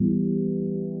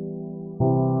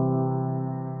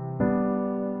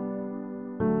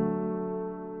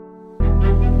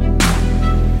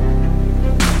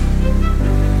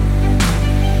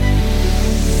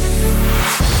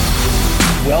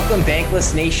Welcome,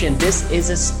 Bankless Nation. This is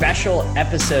a special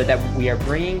episode that we are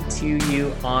bringing to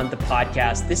you on the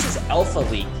podcast. This is Alpha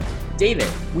Leak. David,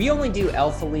 we only do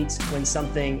Alpha Leaks when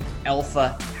something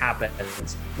alpha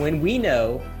happens. When we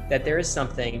know that there is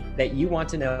something that you want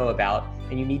to know about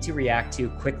and you need to react to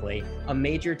quickly, a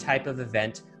major type of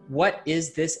event. What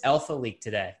is this Alpha Leak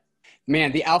today?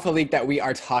 Man, the Alpha Leak that we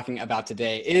are talking about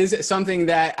today is something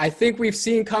that I think we've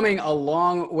seen coming a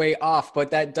long way off,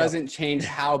 but that doesn't change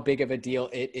how big of a deal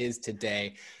it is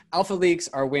today. Alpha Leaks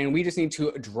are when we just need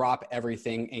to drop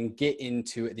everything and get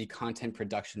into the content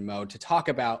production mode to talk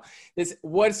about this,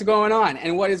 what's going on.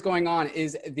 And what is going on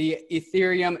is the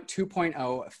Ethereum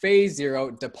 2.0 Phase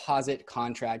 0 deposit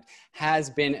contract has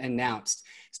been announced.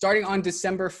 Starting on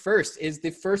December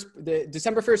 1st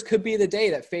December 1st could be the day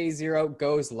that Phase 0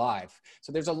 goes live.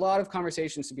 So there's a lot of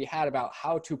conversations to be had about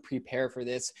how to prepare for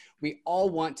this. We all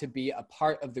want to be a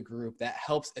part of the group that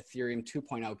helps Ethereum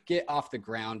 2.0 get off the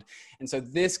ground. And so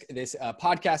this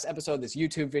podcast episode, this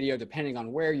YouTube video, depending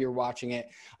on where you're watching it,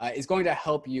 is going to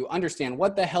help you understand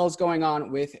what the hell is going on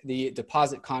with the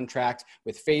deposit contract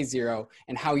with Phase 0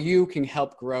 and how you can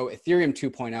help grow Ethereum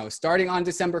 2.0 starting on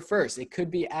December 1st. It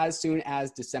could be as soon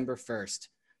as December 1st.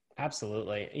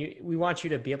 Absolutely. We want you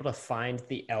to be able to find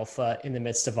the alpha in the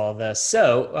midst of all this.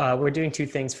 So we're doing two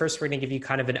things. First, we're going to give you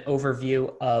kind of an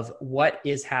overview of what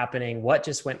is happening, what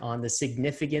just went on, the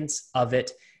significance of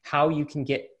it, how you can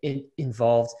get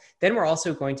involved. Then we're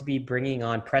also going to be bringing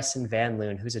on Preston Van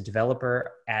Loon, who's a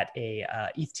developer at a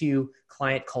ETH2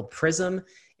 client called Prism.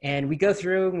 And we go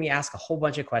through and we ask a whole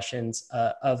bunch of questions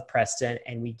of Preston,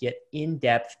 and we get in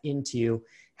depth into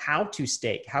how to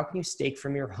stake. How can you stake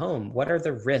from your home? What are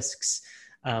the risks?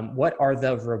 What are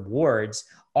the rewards?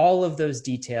 All of those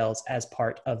details as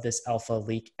part of this Alpha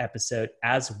Leak episode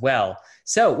as well.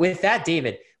 So with that,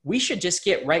 David, we should just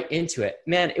get right into it.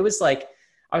 Man, it was like,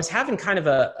 I was having kind of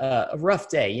a rough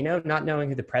day, you know, not knowing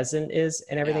who the president is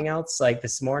and everything else. Like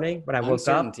this morning when I woke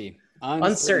up.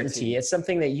 Uncertainty. It's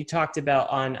something that you talked about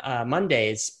on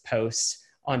Monday's post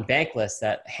on Bankless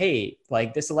that, hey,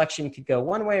 like this election could go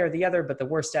one way or the other, but the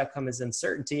worst outcome is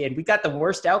uncertainty. And we got the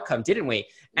worst outcome, didn't we?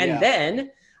 And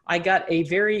then I got a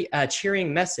very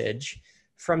cheering message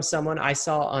from someone I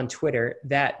saw on Twitter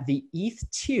that the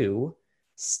ETH2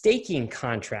 staking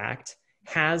contract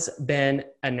has been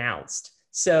announced.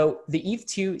 So the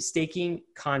ETH2 staking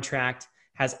contract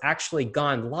has actually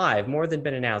gone live, more than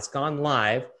been announced, gone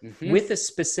live with a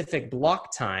specific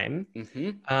block time.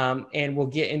 And we'll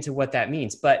get into what that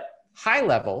means. But high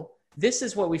level, this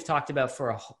is what we've talked about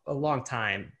for a long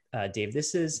time, Dave.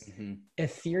 This is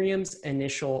Ethereum's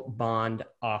initial bond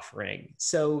offering.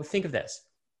 So think of this.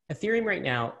 Ethereum right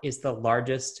now is the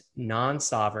largest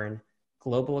non-sovereign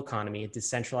global economy, a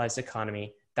decentralized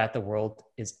economy that the world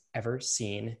has ever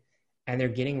seen. And they're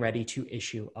getting ready to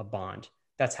issue a bond.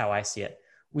 That's how I see it.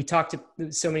 We talked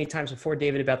so many times before,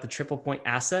 David, about the triple point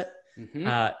asset.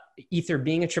 Ether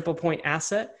being a triple point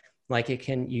asset, like you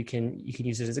can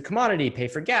use it as a commodity, pay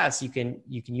for gas. You can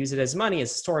use it as money,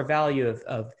 as a store of value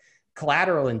of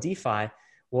collateral in DeFi.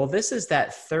 Well, this is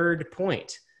that third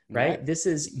point, right? This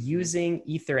is using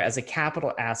Ether as a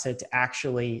capital asset to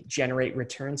actually generate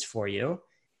returns for you.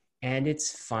 And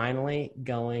it's finally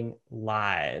going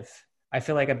live. I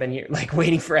feel like I've been here like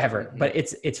waiting forever, but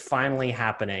it's finally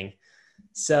happening.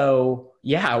 So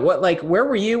yeah, where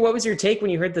were you? What was your take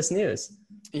when you heard this news?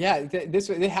 Yeah,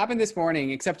 it happened this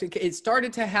morning, except it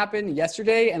started to happen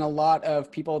yesterday, and a lot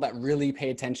of people that really pay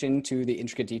attention to the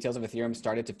intricate details of Ethereum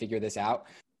started to figure this out.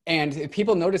 And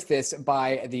people noticed this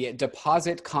by the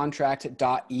deposit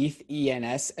contract.eth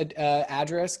ENS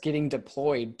address getting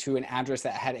deployed to an address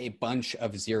that had a bunch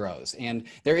of zeros. And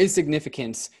there is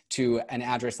significance to an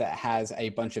address that has a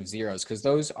bunch of zeros because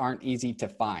those aren't easy to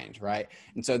find, right?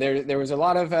 And so there was a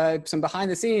lot of some behind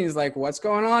the scenes, like what's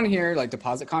going on here, like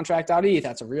deposit contract.eth,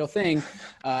 that's a real thing.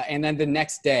 And then the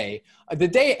next day, the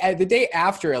day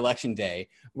after election day,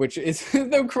 which is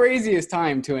the craziest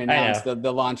time to announce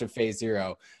the launch of Phase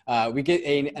 0. We get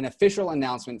an official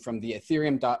announcement from the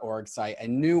ethereum.org site, a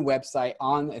new website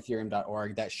on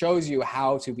ethereum.org that shows you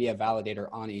how to be a validator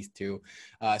on ETH2.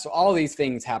 So all these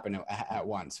things happen at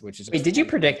once, which is... Wait, did you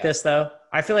predict this though?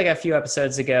 I feel like a few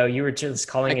episodes ago, you were just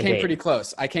calling I came pretty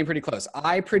close.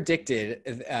 I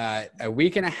predicted a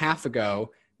week and a half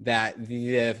ago that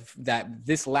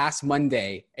this last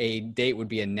Monday, a date would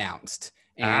be announced.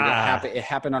 And it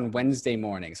happened on Wednesday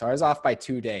morning. So I was off by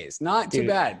 2 days. Not too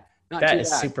bad. That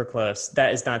is super close.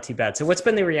 That is not too bad. So what's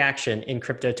been the reaction in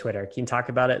crypto Twitter? Can you talk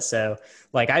about it? So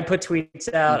like I put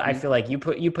tweets out. I feel like you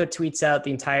put tweets out.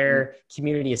 The entire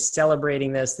community is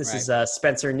celebrating this. This is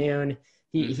Spencer Noon.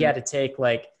 He had to take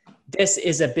like this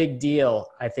is a big deal,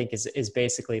 I think is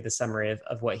basically the summary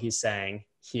of what he's saying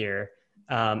here.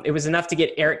 It was enough to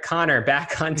get Eric Connor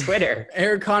back on Twitter.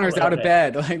 Eric Connor's out of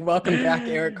bed. Like, welcome back,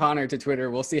 Eric Connor, to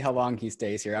Twitter. We'll see how long he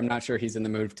stays here. I'm not sure he's in the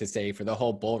mood to stay for the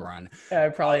whole bull run. I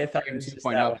probably thought it was just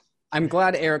that one. I'm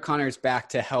glad Eric Connor's back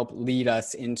to help lead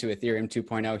us into Ethereum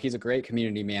 2.0. He's a great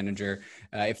community manager.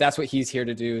 If that's what he's here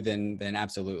to do, then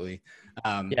absolutely.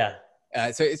 So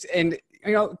it's, and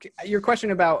you know, your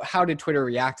question about how did Twitter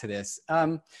react to this?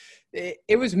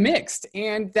 It was mixed,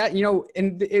 and that, you know,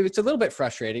 and it was a little bit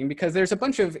frustrating because there's a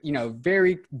bunch of, you know,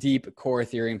 very deep core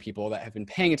Ethereum people that have been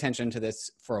paying attention to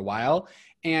this for a while.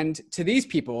 And to these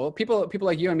people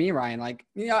like you and me, Ryan, like,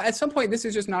 you know, at some point, this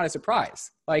is just not a surprise.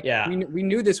 Like, we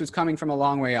knew this was coming from a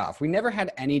long way off. We never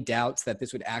had any doubts that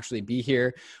this would actually be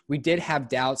here. We did have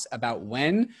doubts about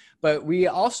when, but we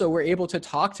also were able to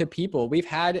talk to people. We've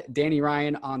had Danny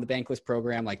Ryan on the Bankless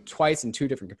program like twice in 2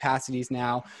 different capacities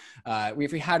now.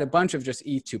 We've had a bunch of just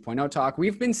ETH 2.0 talk.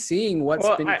 We've been seeing what's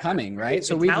been coming, right?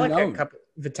 So we've known.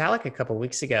 Vitalik a couple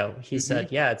weeks ago, he said,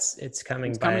 it's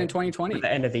coming in 2020,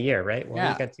 the end of the year, right? Well,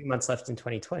 we've got 2 months left in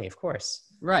 2020, of course.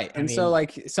 Right. And so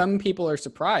like some people are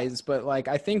surprised, but like,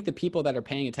 I think the people that are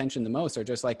paying attention the most are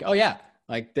just like, oh yeah,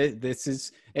 like this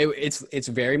is, it's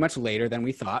very much later than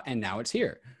we thought. And now it's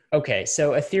here. Okay.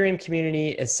 So Ethereum community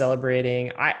is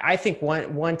celebrating. I think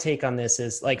one take on this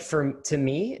is like, to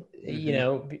me, you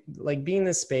know, like being in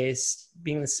the space,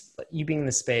 being in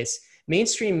the space,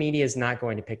 mainstream media is not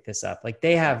going to pick this up. Like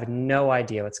they have no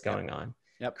idea what's going on.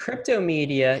 Yep. Crypto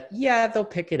media, they'll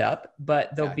pick it up,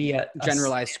 but there'll be a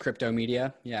generalized crypto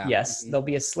media. Yeah. Yes. There'll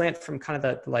be a slant from kind of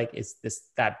the, like, is this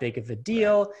that big of a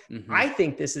deal? Right. I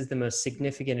think this is the most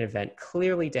significant event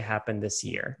clearly to happen this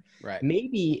year. Right.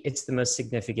 Maybe it's the most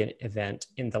significant event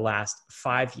in the last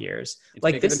 5 years. It's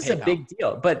like this is PayPal. A big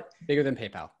deal, but bigger than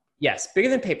PayPal. Yes, bigger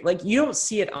than PayPal. Like you don't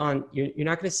see it on, you're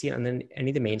not going to see it on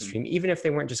any of the mainstream, even if they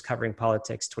weren't just covering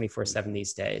politics 24/7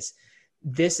 these days.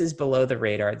 This is below the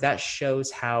radar. That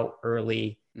shows how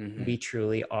early we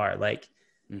truly are. Like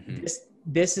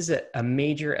this is a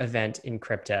major event in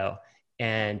crypto,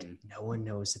 and no one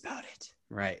knows about it.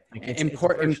 Right. Like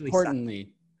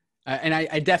importantly. And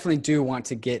I definitely do want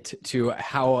to get to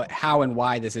how and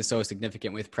why this is so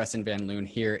significant with Preston Van Loon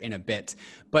here in a bit.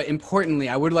 But importantly,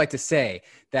 I would like to say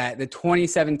that the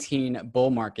 2017 bull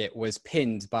market was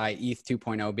pinned by ETH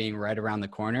 2.0 being right around the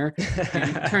corner.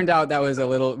 And it turned out that was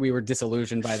we were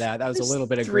disillusioned by that. That was a little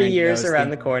bit of 3 years around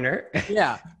the corner.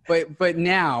 Yeah. But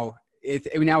now,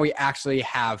 now we actually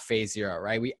have phase 0,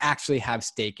 right? We actually have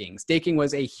staking. Staking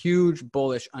was a huge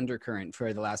bullish undercurrent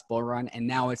for the last bull run, and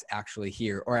now it's actually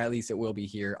here, or at least it will be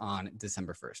here on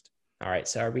December 1st. All right.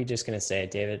 So are we just going to say,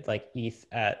 David, like ETH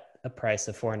at a price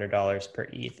of $400 per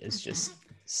ETH is just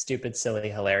stupid, silly,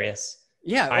 hilarious?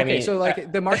 Yeah. Okay. I mean, so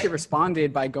like the market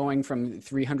responded by going from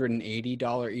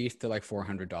 $380 ETH to like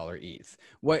 $400 ETH.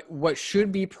 What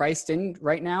should be priced in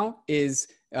right now is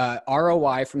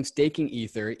ROI from staking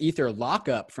Ether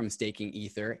lockup from staking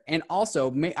Ether, and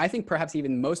also I think perhaps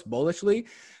even most bullishly,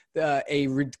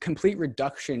 complete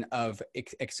reduction of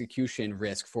execution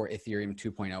risk for Ethereum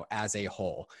 2.0 as a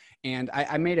whole. And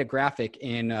I made a graphic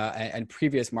in a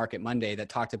previous Market Monday that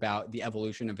talked about the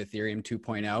evolution of Ethereum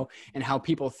 2.0 and how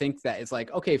people think that it's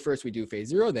like, okay, first we do phase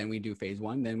 0, then we do phase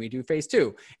 1, then we do phase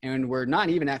 2. And we're not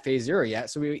even at phase 0 yet.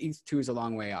 So ETH 2 is a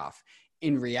long way off.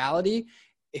 In reality,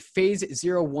 phase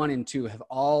 0, 1, and 2 have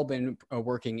all been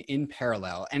working in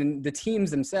parallel, and the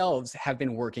teams themselves have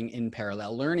been working in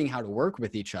parallel, learning how to work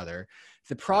with each other.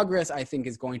 The progress, I think,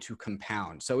 is going to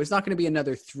compound. So it's not going to be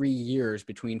another 3 years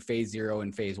between phase 0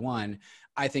 and phase 1.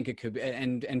 I think it could be,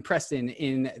 and Preston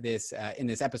in this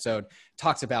episode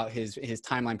talks about his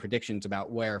timeline predictions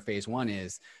about where phase 1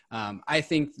 is. I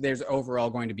think there's overall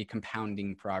going to be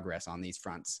compounding progress on these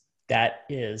fronts. That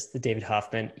is the David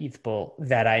Hoffman ETH bull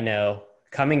that I know.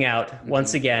 Coming out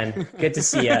once again. Good to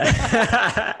see you.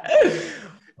 I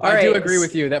do agree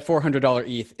with you that $400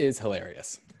 ETH is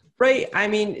hilarious. Right. I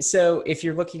mean, so if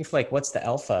you're looking for like, what's the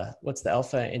alpha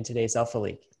in today's alpha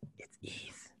leak? It's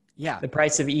ETH. Yeah. The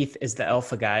price of ETH is the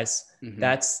alpha, guys.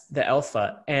 That's the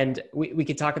alpha. And we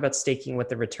could talk about staking, what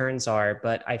the returns are,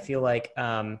 but I feel like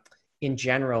in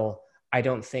general, I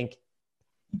don't think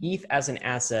ETH as an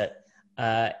asset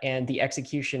and the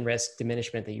execution risk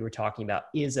diminishment that you were talking about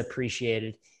is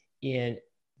appreciated in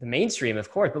the mainstream, of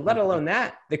course, but let alone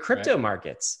that, the crypto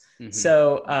markets.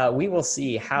 So we will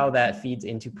see how that feeds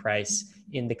into price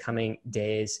in the coming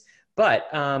days. But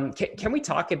can we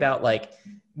talk about like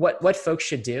what folks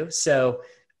should do? So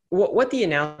what the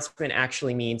announcement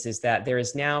actually means is that there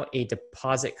is now a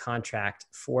deposit contract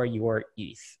for your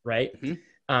ETH, right?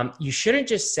 you shouldn't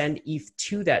just send ETH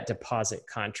to that deposit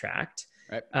contract.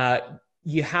 Right.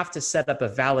 You have to set up a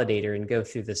validator and go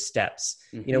through the steps.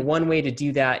 One way to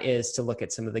do that is to look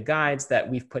at some of the guides that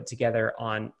we've put together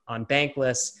on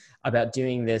Bankless about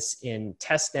doing this in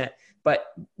testnet. But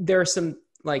there are some,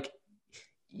 like,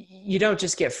 you don't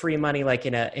just get free money like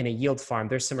in a yield farm.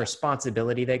 There's some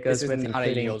responsibility that goes with it. This is not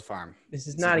a yield farm. This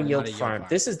is not a yield farm.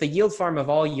 This is the yield farm of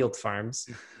all yield farms.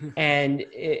 And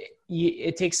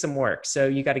it takes some work. So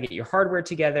you got to get your hardware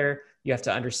together. You have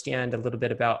to understand a little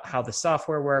bit about how the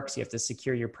software works. You have to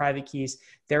secure your private keys.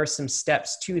 There are some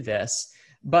steps to this.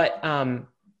 But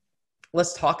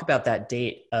let's talk about that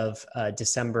date of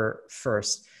December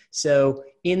 1st. So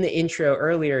in the intro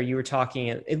earlier, you were talking,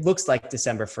 it looks like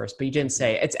December 1st, but you didn't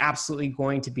say it's absolutely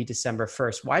going to be December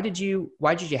 1st. Why did you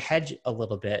hedge a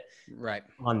little bit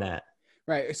on that?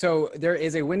 Right. So there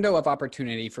is a window of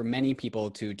opportunity for many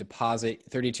people to deposit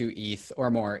 32 ETH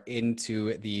or more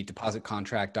into the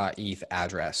depositcontract.eth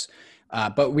address.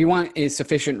 But we want a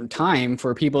sufficient time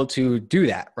for people to do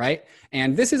that, right?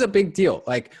 And this is a big deal.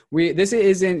 Like this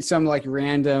isn't some like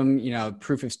random,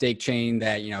 proof of stake chain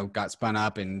that, got spun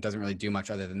up and doesn't really do much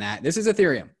other than that. This is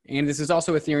Ethereum, and this is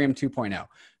also Ethereum 2.0.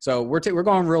 So we're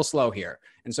going real slow here.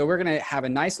 And so we're going to have a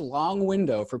nice long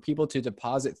window for people to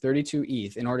deposit 32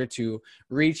 ETH in order to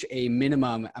reach a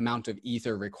minimum amount of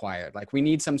Ether required. Like we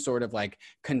need some sort of like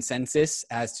consensus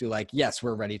as to like, yes,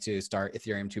 we're ready to start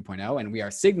Ethereum 2.0. And we are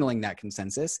signaling that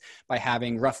consensus by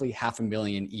having roughly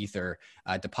 500,000 Ether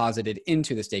deposited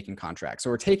into the staking contract. So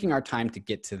we're taking our time to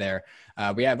get to there.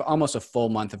 We have almost a full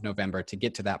month of November to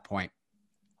get to that point.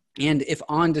 And if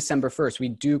on December 1st, we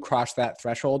do cross that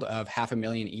threshold of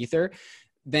 500,000 Ether,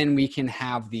 then we can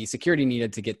have the security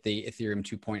needed to get the Ethereum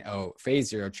 2.0 phase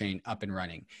 0 chain up and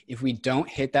running. If we don't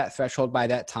hit that threshold by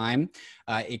that time,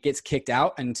 it gets kicked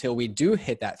out until we do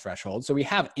hit that threshold. So we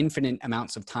have infinite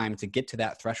amounts of time to get to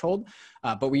that threshold,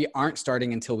 but we aren't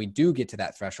starting until we do get to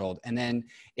that threshold. And then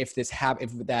if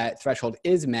that threshold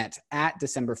is met at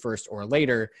December 1st or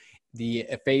later, the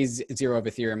phase 0 of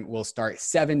Ethereum will start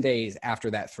 7 days after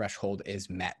that threshold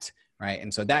is met. Right.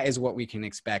 And so that is what we can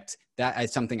expect. That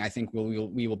is something I think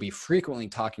we will be frequently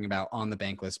talking about on the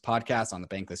Bankless podcast, on the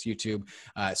Bankless YouTube.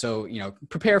 So,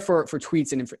 prepare for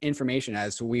tweets and information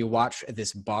as we watch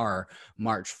this bar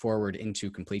march forward into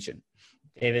completion.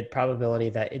 David, probability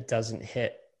that it doesn't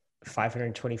hit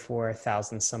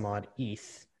 524,000 some odd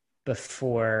ETH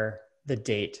before the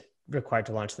date required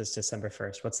to launch this December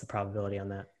 1st. What's the probability on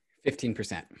that?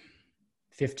 15%.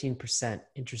 15%.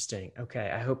 Interesting.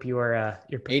 Okay. I hope you are,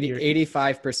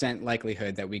 85%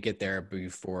 likelihood that we get there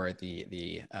before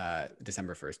the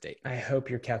December 1st date. I hope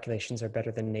your calculations are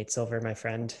better than Nate Silver, my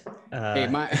friend. Hey,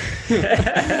 my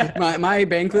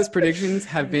Bankless predictions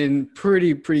have been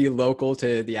pretty local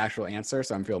to the actual answer.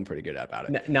 So I'm feeling pretty good about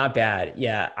it. Not bad.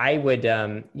 Yeah. I would,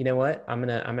 you know what? I'm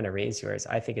going to raise yours.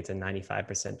 I think it's a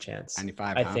 95% chance.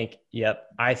 95.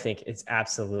 I think it's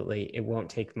absolutely, it won't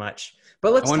take much,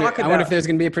 but let's talk about, I wonder if there's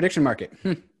going to be a prediction market.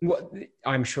 Well,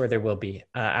 I'm sure there will be.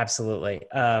 Absolutely.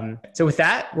 So with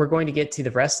that, we're going to get to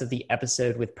the rest of the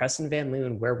episode with Preston Van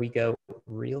Loon, where we go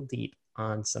real deep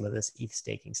on some of this ETH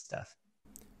staking stuff.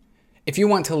 If you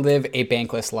want to live a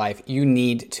bankless life, you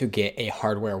need to get a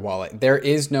hardware wallet. There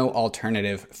is no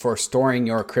alternative for storing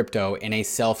your crypto in a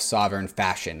self-sovereign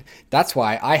fashion. That's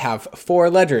why I have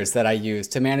 4 ledgers that I use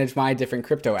to manage my different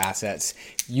crypto assets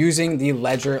using the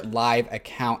Ledger Live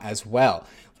account as well.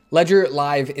 Ledger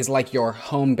Live is like your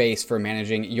home base for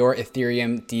managing your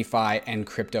Ethereum, DeFi, and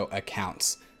crypto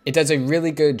accounts. It does a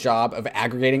really good job of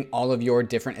aggregating all of your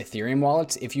different Ethereum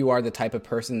wallets if you are the type of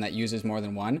person that uses more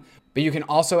than one. But you can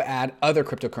also add other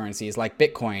cryptocurrencies like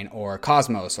Bitcoin or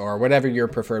Cosmos or whatever your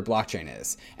preferred blockchain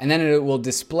is. And then it will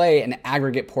display an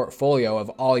aggregate portfolio of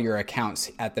all your accounts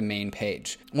at the main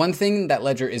page. One thing that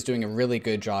Ledger is doing a really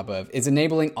good job of is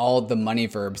enabling all of the money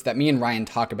verbs that me and Ryan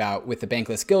talk about with the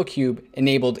Bankless Skill Cube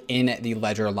enabled in the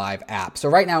Ledger Live app. So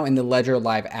right now in the Ledger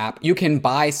Live app, you can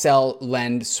buy, sell,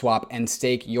 lend, swap, and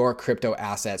stake your crypto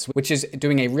assets, which is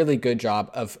doing a really good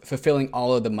job of fulfilling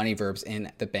all of the money verbs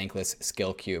in the Bankless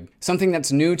Skill Cube. Something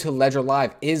that's new to Ledger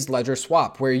Live is Ledger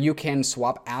Swap, where you can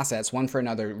swap assets one for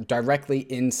another directly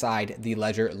inside the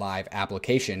Ledger Live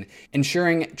application,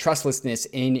 ensuring trustlessness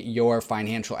in your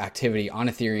financial activity on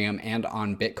Ethereum and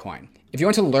on Bitcoin. If you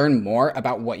want to learn more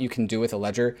about what you can do with a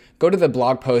ledger, go to the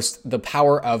blog post, The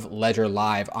Power of Ledger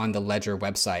Live on the Ledger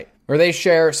website, where they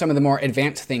share some of the more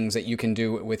advanced things that you can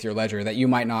do with your ledger that you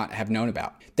might not have known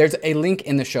about. There's a link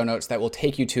in the show notes that will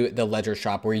take you to the Ledger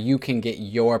shop where you can get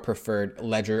your preferred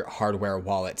Ledger hardware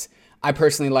wallet. I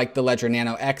personally like the Ledger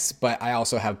Nano X, but I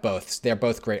also have both. They're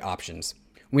both great options.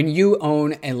 When you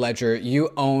own a ledger, you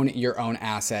own your own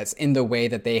assets in the way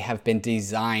that they have been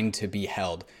designed to be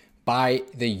held by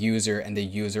the user and the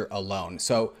user alone.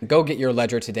 So go get your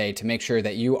ledger today to make sure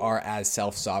that you are as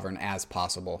self-sovereign as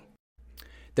possible.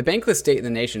 The Bankless State of the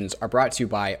Nations are brought to you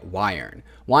by Wirearn.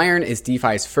 Wirearn is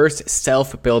DeFi's first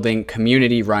self-building,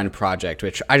 community-run project,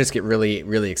 which I just get really,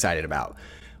 really excited about.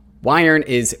 Wirearn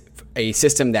is a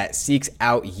system that seeks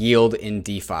out yield in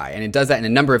DeFi, and it does that in a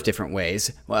number of different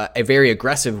ways. A very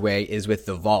aggressive way is with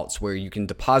the vaults, where you can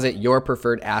deposit your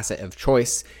preferred asset of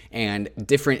choice, and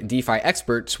different DeFi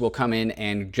experts will come in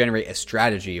and generate a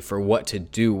strategy for what to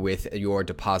do with your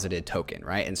deposited token,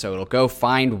 right? And so it'll go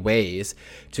find ways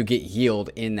to get yield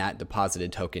in that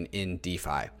deposited token in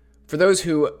DeFi. For those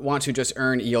who want to just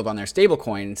earn yield on their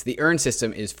stablecoins, the Earn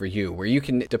system is for you, where you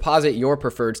can deposit your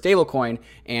preferred stablecoin,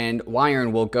 and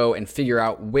Wirearn will go and figure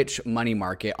out which money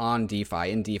market on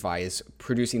DeFi in DeFi is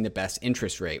producing the best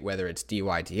interest rate, whether it's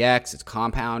DYDX, it's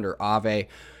Compound, or Aave.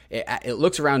 It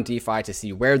looks around DeFi to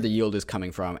see where the yield is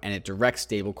coming from, and it directs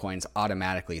stablecoins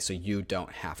automatically so you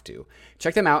don't have to.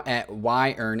 Check them out at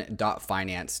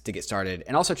wyearn.finance to get started,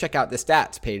 and also check out the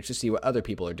stats page to see what other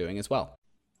people are doing as well.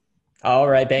 All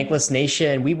right, Bankless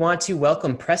Nation, we want to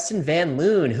welcome Preston Van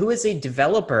Loon, who is a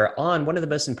developer on one of the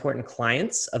most important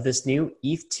clients of this new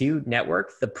ETH2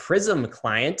 network, the Prism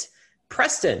client.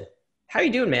 Preston, how are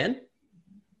you doing, man?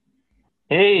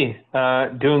 Hey,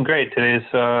 doing great. Today's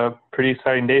a pretty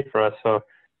exciting day for us, so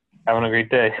having a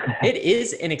great day. It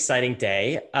is an exciting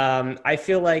day. I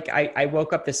feel like I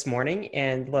woke up this morning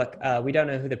and look, we don't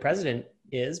know who the president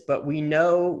is, but we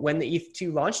know when the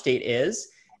ETH2 launch date is.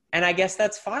 And I guess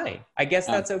that's fine. I guess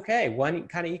that's okay. One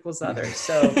kind of equals the other.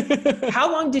 So how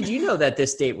long did you know that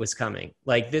this date was coming?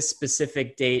 Like this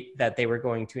specific date that they were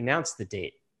going to announce the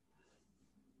date?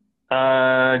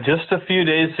 Just a few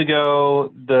days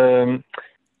ago, the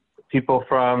people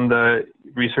from the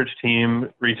research team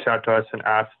reached out to us and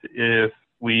asked if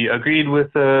we agreed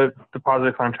with the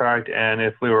deposit contract and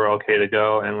if we were okay to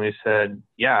go. And we said,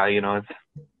 yeah,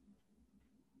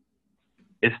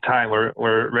 it's time.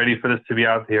 We're ready for this to be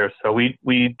out here. So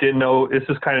we didn't know. This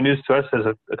was kind of news to us as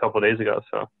a couple of days ago.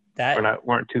 So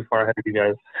weren't too far ahead of you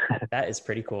guys. That is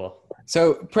pretty cool.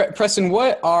 So Preston,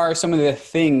 what are some of the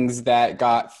things that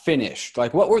got finished?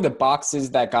 Like, what were the boxes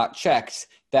that got checked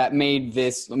that made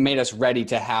us ready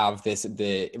to have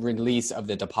the release of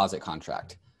the deposit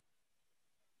contract?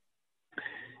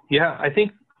 Yeah, I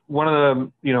think one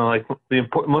of the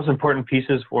most important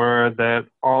pieces were that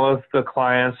all of the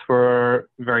clients were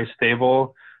very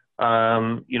stable.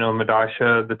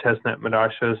 Madasha, the testnet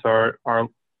Madashas, our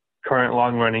current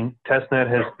long-running testnet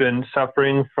has been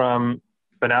suffering from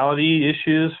finality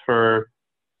issues for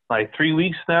like 3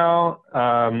 weeks now.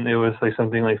 It was like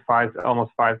something like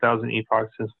almost 5,000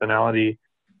 epochs since finality.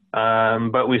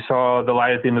 But we saw the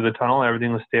light at the end of the tunnel.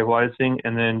 Everything was stabilizing,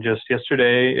 and then just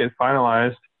yesterday it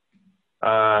finalized.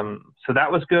 So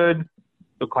that was good.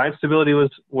 The client stability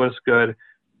was good.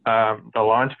 The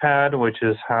launch pad, which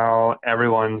is how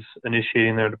everyone's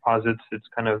initiating their deposits, it's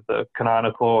kind of the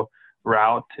canonical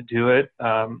route to do it.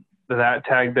 That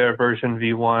tagged their version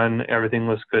V1. Everything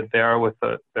was good there with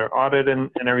their audit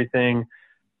and everything.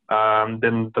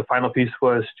 Then the final piece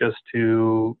was just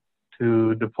to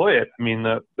deploy it. I mean,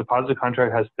 the deposit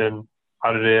contract has been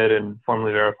audited and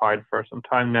formally verified for some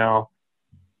time now.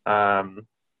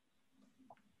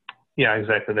 Yeah,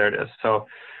 exactly. There it is. So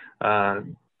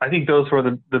I think those were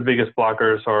the biggest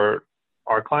blockers. Are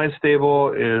our client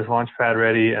stable, is Launchpad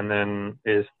ready, and then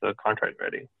is the contract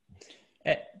ready?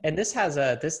 And this has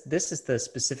this is the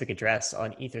specific address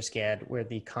on Etherscan where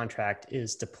the contract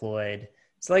is deployed.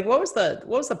 So like, what was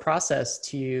the process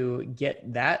to get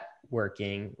that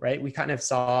working, right? We kind of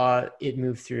saw it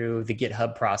move through the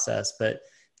GitHub process, but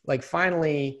like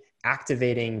finally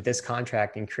activating this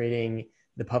contract and creating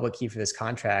the public key for this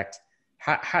contract,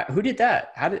 who did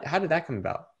that? How did that come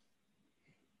about?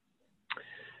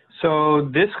 So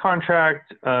this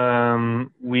contract,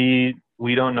 we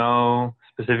don't know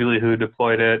specifically who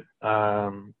deployed it.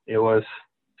 It was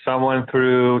someone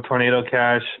through Tornado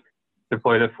Cash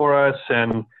deployed it for us.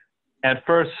 And at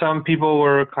first, some people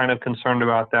were kind of concerned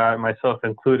about that, myself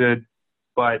included.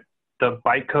 But the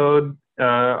bytecode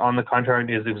on the contract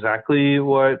is exactly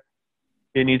what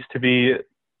it needs to be,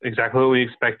 exactly what we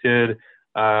expected.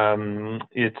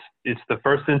 It's the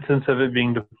first instance of it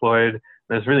being deployed.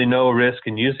 There's really no risk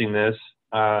in using this.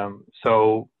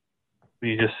 So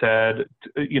we just said,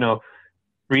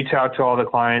 reach out to all the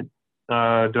client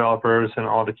developers and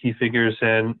all the key figures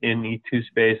in E2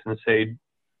 space and say,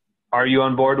 are you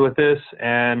on board with this?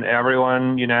 And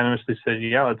everyone unanimously said,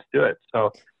 yeah, let's do it.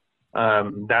 So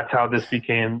that's how this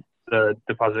became the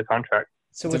deposit contract.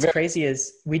 So what's crazy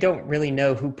is we don't really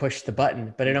know who pushed the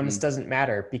button, but it almost doesn't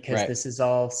matter because this is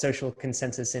all social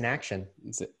consensus in action.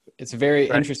 It's a very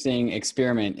interesting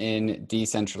experiment in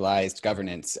decentralized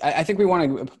governance. I think we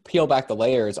want to peel back the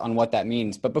layers on what that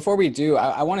means. But before we do,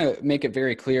 I want to make it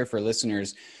very clear for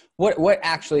listeners what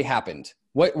actually happened.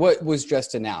 What was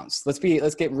just announced? Let's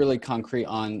get really concrete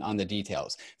on the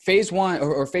details. Phase 1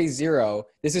 or phase 0.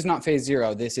 This is not phase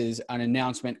 0. This is an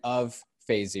announcement of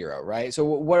phase 0, right? So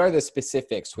what are the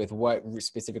specifics with what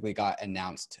specifically got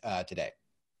announced today?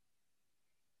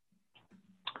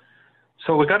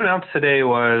 So what got announced today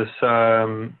was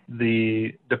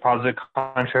the deposit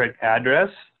contract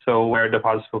address, so where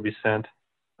deposits will be sent,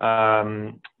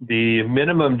 the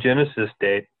minimum genesis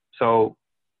date. So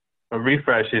a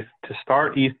refresh, if to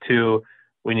start ETH2,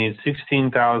 we need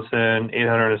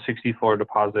 16,864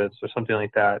 deposits or something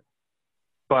like that.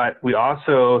 But we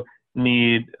also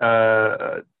need,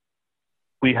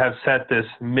 we have set this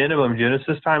minimum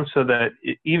genesis time so that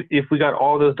if we got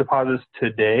all those deposits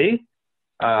today,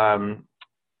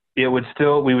 we would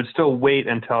still wait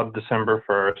until December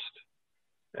 1st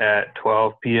at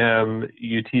 12 p.m.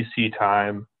 UTC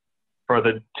time for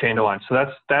the chain to launch. So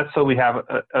that's so we have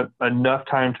enough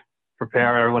time to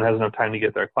prepare. Everyone has enough time to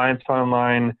get their clients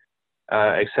online,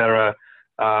 etc.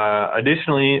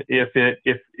 Additionally,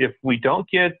 if we don't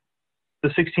get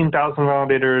the 16,000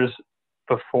 validators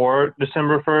before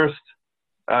December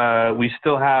 1st, we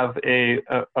still have a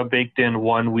baked in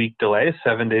 1 week delay,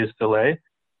 7 days delay.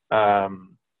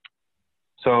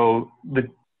 So the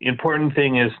important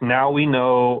thing is now we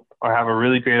know or have a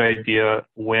really great idea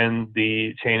when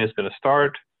the chain is going to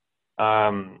start.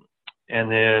 And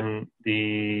then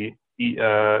the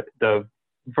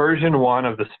version 1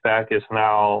 of the spec is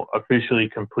now officially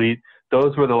complete.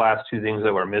 Those were the last 2 things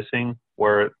that were missing,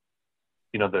 were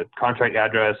the contract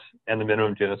address and the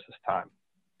minimum genesis time.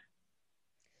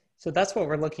 So that's what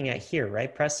we're looking at here,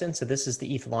 right, Preston? So this is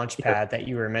the ETH Launchpad that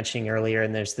you were mentioning earlier,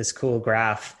 and there's this cool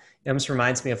graph. It almost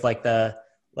reminds me of like the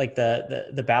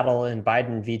battle in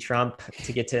Biden v. Trump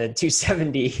to get to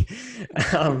 270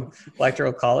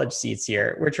 electoral college seats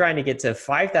here. We're trying to get to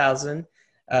 5,000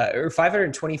 or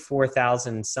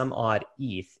 524,000 some odd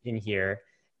ETH in here.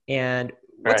 And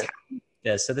what's happening with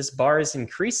this? So this bar is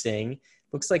increasing.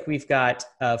 Looks like we've got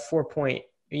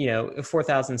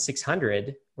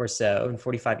 4,600 or so and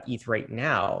 45 ETH right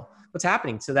now. What's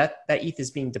happening? So that ETH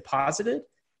is being deposited,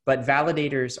 but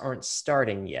validators aren't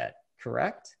starting yet,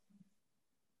 correct?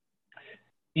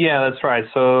 Yeah, that's right.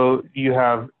 So you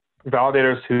have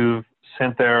validators who've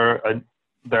sent their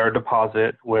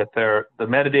deposit with the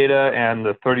metadata and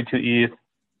the 32 ETH.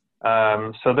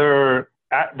 So they're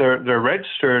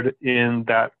registered in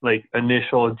that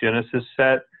initial Genesis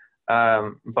set.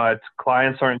 But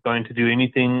clients aren't going to do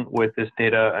anything with this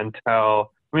data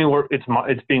until,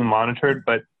 it's being monitored,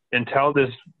 but until this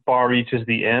bar reaches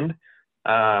the end,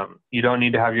 you don't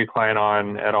need to have your client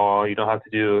on at all. You don't have to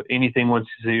do anything once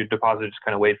you see your deposit, just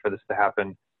kind of wait for this to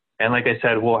happen. And like I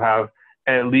said, we'll have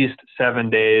at least 7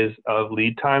 days of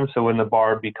lead time. So when the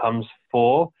bar becomes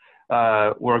full,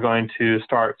 we're going to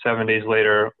start 7 days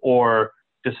later or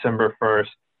December 1st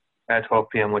at 12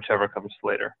 p.m., whichever comes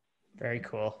later. Very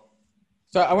cool.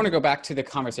 So I want to go back to the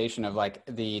conversation of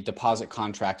the deposit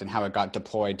contract and how it got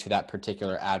deployed to that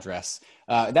particular address.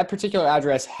 That particular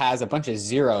address has a bunch of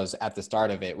zeros at the start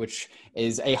of it, which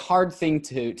is a hard thing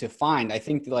to find. I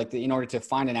think in order to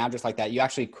find an address like that, you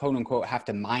actually quote unquote have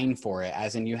to mine for it,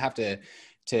 as in you have to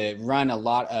run a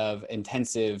lot of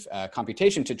intensive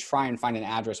computation to try and find an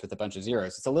address with a bunch of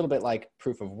zeros. It's a little bit like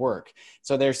proof of work.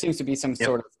 So there seems to be some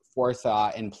sort of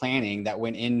forethought and planning that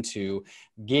went into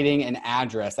getting an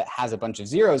address that has a bunch of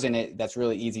zeros in it that's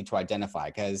really easy to identify,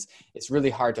 because it's really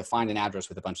hard to find an address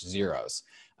with a bunch of zeros.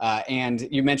 And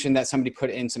you mentioned that somebody put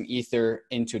in some Ether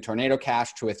into Tornado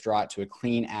Cash to withdraw it to a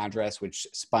clean address, which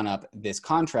spun up this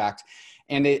contract.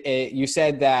 And you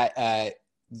said that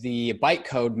the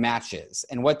bytecode matches,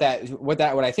 and what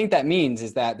I think that means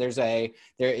is that there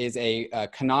is a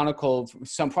canonical,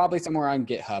 probably somewhere on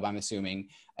GitHub, I'm assuming,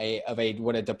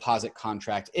 what a deposit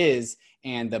contract is,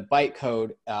 and the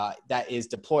bytecode that is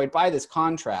deployed by this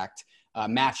contract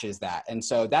matches that. And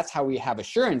so that's how we have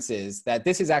assurances that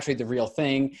this is actually the real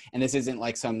thing, and this isn't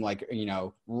like some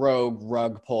rogue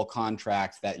rug pull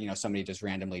contract that somebody just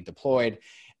randomly deployed.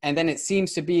 And then it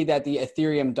seems to be that the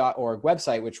ethereum.org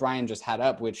website, which Ryan just had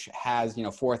up, which has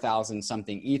 4,000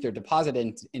 something Ether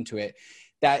deposited into it,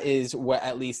 that is what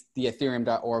at least the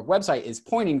ethereum.org website is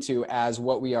pointing to as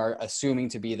what we are assuming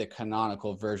to be the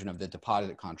canonical version of the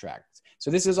deposit contract. So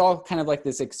this is all kind of like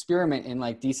this experiment in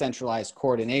decentralized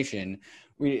coordination,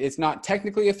 it's not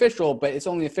technically official, but it's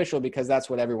only official because that's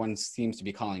what everyone seems to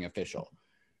be calling official.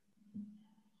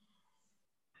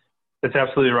 That's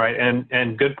absolutely right.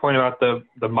 And good point about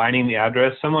the mining the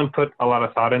address. Someone put a lot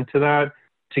of thought into that.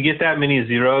 To get that many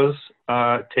zeros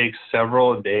takes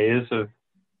several days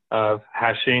of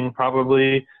hashing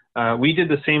probably. We did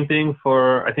the same thing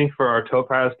for our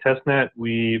Topaz testnet.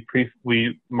 We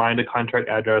mined a contract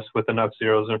address with enough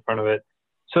zeros in front of it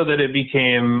so that it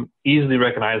became easily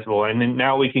recognizable. And then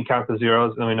now we can count the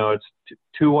zeros and we know it's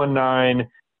 219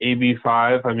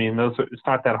 AB5. I mean, it's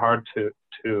not that hard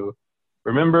to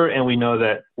remember. And we know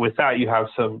that with that, you have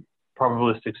some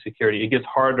probabilistic security. It gets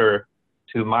harder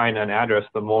to mine an address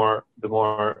the more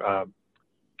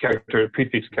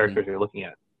prefix characters you're looking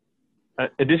at.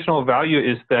 Additional value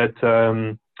is that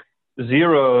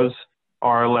zeros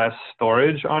are less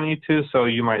storage on E2, so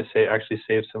you might actually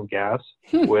save some gas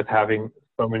with having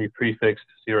so many prefixed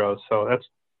zeros. So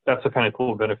that's a kind of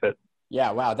cool benefit.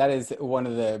 Yeah, wow, that is one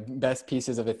of the best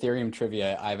pieces of Ethereum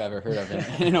trivia I've ever heard of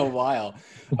in a while.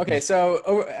 Okay,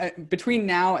 so between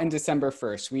now and December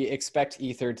 1st, we expect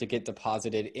Ether to get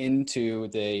deposited into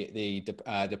the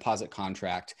deposit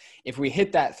contract. If we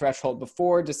hit that threshold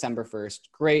before December 1st,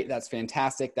 great, that's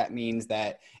fantastic. That means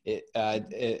that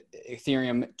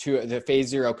Ethereum the phase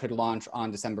 0 could launch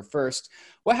on December 1st.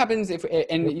 What happens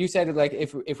and you said like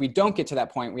if we don't get to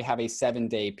that point, we have a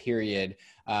 7-day period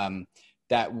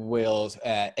that will,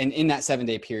 and in that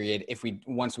 7-day period,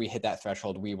 once we hit that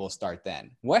threshold, we will start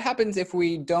then. What happens if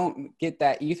we don't get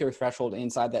that Ether threshold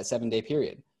inside that 7-day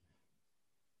period?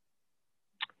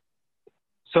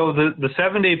 So the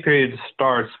 7-day period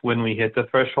starts when we hit the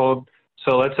threshold.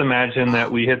 So let's imagine that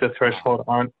we hit the threshold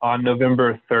on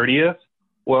November 30th.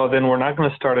 Well, then we're not going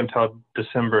to start until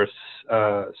December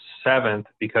 7th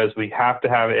because we have to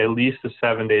have at least a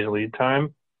 7 days lead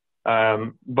time.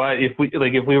 But if we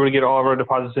were to get all of our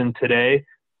deposits in today,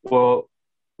 well,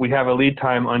 we have a lead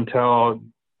time until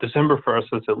December 1st,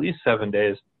 so it's at least 7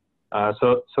 days. If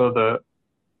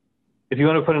you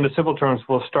want to put it into simple terms,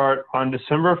 we'll start on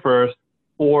December 1st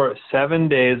or 7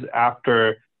 days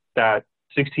after that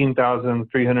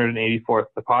 16,384th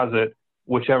deposit,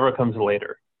 whichever comes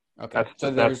later. Okay.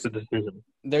 That's the decision.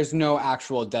 There's no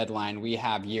actual deadline. We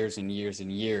have years and years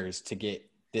and years to get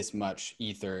this much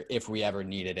Ether if we ever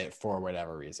needed it for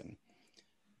whatever reason.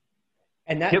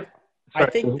 And that, yep. I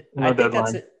think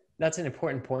that's an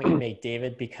important point you make,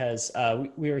 David, because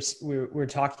we were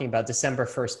talking about December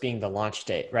 1st being the launch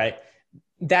date, right?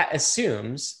 That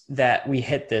assumes that we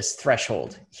hit this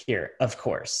threshold here, of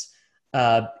course.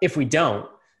 If we don't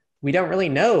really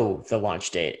know the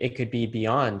launch date. It could be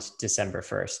beyond December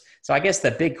 1st. So I guess the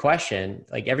big question,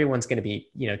 like everyone's going to be,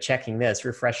 checking this,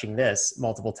 refreshing this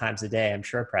multiple times a day, I'm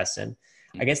sure, Preston.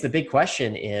 I guess the big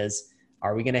question is,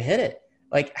 are we going to hit it?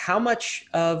 Like how much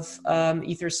of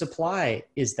Ether supply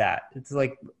is that? It's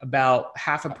like about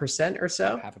 0.5% or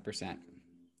so? 0.5%.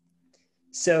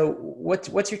 So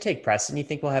what's your take, Preston? You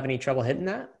think we'll have any trouble hitting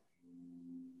that?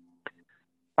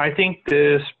 I think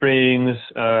this brings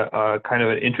kind of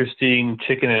an interesting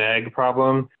chicken and egg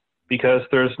problem because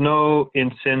there's no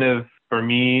incentive for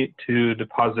me to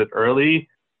deposit early,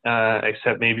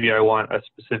 except maybe I want a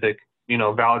specific,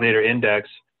 validator index.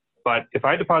 But if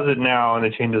I deposit now and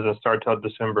the chain doesn't start till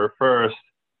December 1st,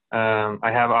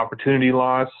 I have opportunity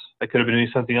loss. I could have been doing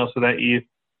something else with that ETH.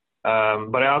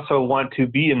 But I also want to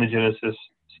be in the Genesis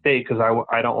state because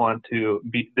I don't want to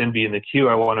be in the queue.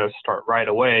 I want to start right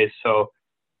away. So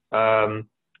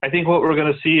I think what we're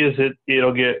going to see is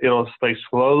it'll like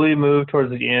slowly move towards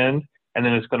the end, and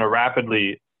then it's going to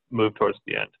rapidly move towards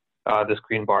the end. This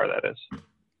green bar, that is.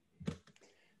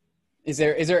 Is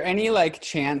there any like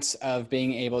chance of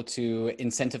being able to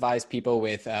incentivize people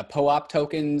with POAP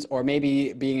tokens, or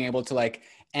maybe being able to like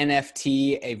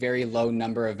NFT a very low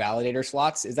number of validator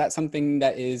slots? Is that something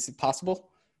that is possible?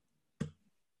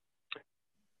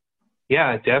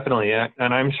 Yeah, definitely. Yeah.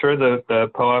 And I'm sure the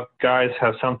POAP guys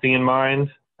have something in mind.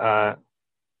 I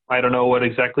don't know what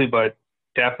exactly, but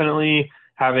definitely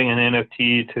having an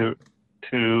NFT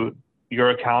to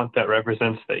your account that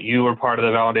represents that you were part of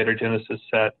the validator Genesis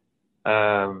set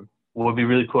would be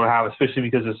really cool to have, especially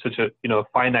because it's such a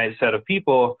finite set of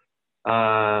people.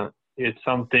 It's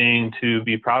something to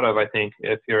be proud of, I think,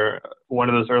 if you're one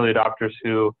of those early adopters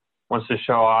who wants to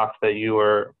show off that you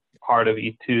were part of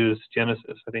E2's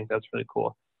Genesis. I think that's really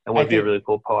cool. And would be a really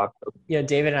cool POAP. Yeah,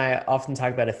 David and I often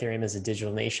talk about Ethereum as a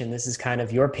digital nation. This is kind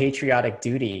of your patriotic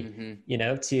duty,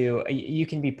 you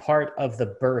can be part of the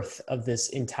birth of this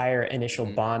entire initial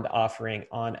bond offering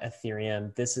on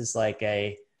Ethereum. This is like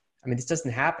this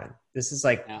doesn't happen. This is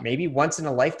like maybe once in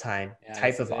a lifetime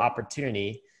type of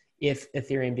opportunity. if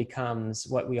Ethereum becomes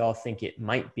what we all think it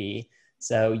might be.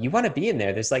 So you want to be in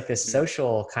there. There's like this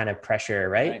social kind of pressure,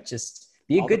 right? Just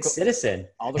be a good citizen.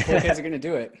 All the cool kids are going to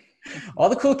do it. All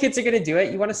the cool kids are going to do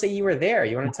it. You want to say you were there.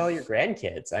 You want to tell your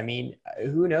grandkids. I mean,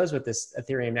 who knows what this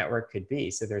Ethereum network could be?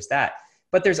 So there's that.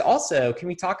 But there's also, can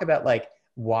we talk about like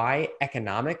why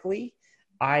economically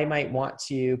I might want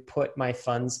to put my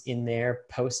funds in there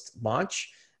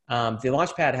post-launch? The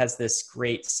Launchpad has this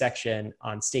great section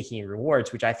on staking and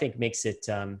rewards, which I think makes it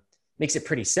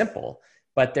pretty simple.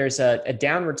 But there's a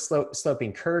downward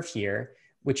sloping curve here,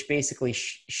 which basically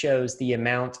shows the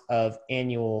amount of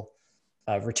annual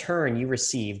return you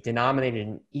receive denominated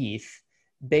in ETH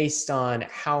based on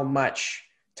how much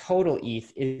total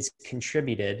ETH is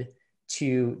contributed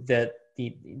to the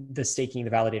staking,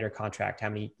 the validator contract, how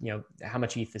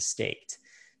much ETH is staked.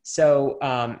 So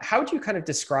how would you kind of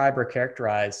describe or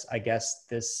characterize, I guess,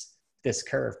 this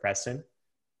curve, Preston?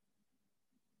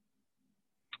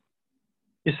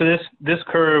 Yeah, so this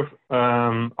curve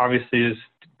obviously is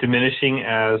diminishing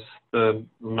as the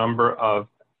number of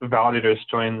validators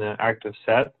join the active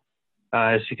set.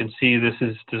 As you can see, this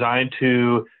is designed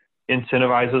to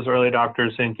incentivize those early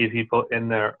adopters and get people in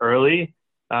there early.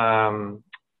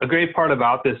 A great part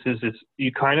about this is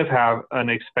you kind of have an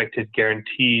expected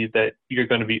guarantee that you're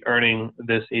going to be earning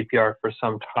this APR for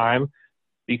some time,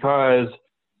 because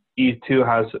ETH2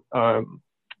 has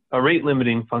a rate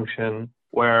limiting function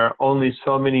where only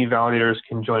so many validators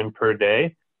can join per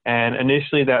day. And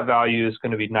initially that value is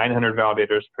going to be 900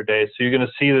 validators per day. So you're going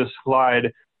to see this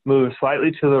slide move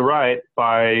slightly to the right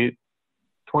by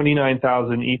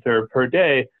 29,000 Ether per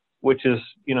day, which is,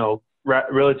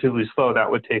 relatively slow. That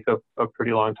would take a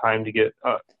pretty long time to get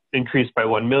increased by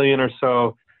 1 million or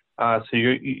so. So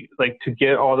you like to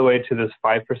get all the way to this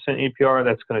 5% APR,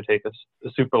 that's going to take us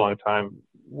a super long time.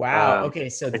 Wow. Okay.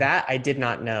 So that I did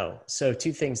not know. So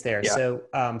two things there. Yeah.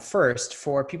 So first,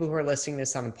 for people who are listening to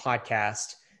this on the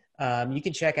podcast, you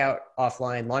can check out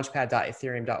offline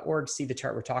launchpad.ethereum.org, see the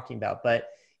chart we're talking about. But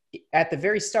at the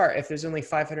very start, if there's only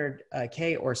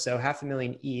 500K or so,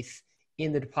 500,000 ETH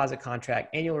in the deposit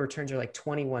contract, annual returns are like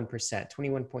 21%,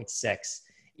 21.6.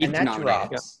 And that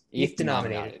drops. ETH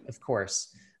denominated, of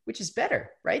course, which is better,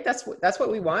 right? That's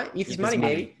what we want. ETH is money,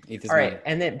 baby. All right.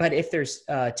 And then, but if there's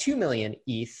 2 million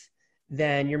ETH,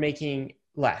 then you're making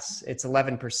less. It's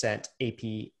 11%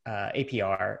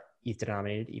 APR, ETH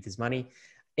denominated, ETH is money.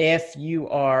 If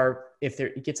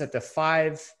it gets up to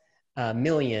 5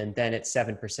 million, then it's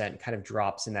 7%, kind of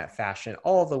drops in that fashion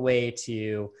all the way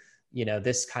to,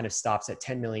 this kind of stops at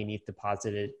 10 million ETH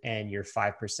deposited and you're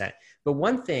 5%. But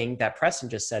one thing that Preston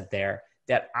just said there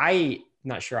that I'm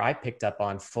not sure I picked up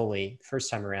on fully first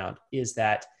time around is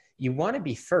that you want to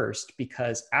be first,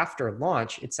 because after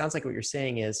launch, it sounds like what you're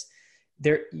saying is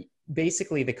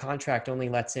basically the contract only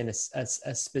lets in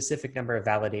a specific number of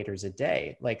validators a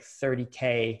day, like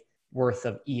 30K worth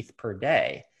of ETH per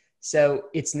day. So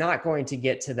it's not going to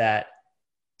get to that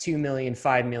 2 million,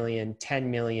 5 million, 10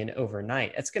 million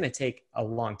overnight. It's going to take a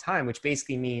long time, which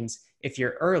basically means if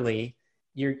you're early,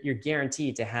 you're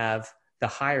guaranteed to have the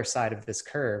higher side of this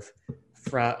curve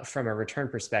from a return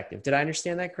perspective. Did I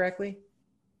understand that correctly?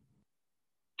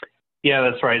 Yeah,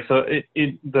 that's right. So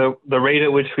the rate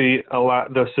at which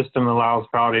the system allows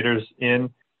validators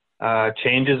in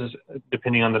changes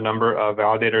depending on the number of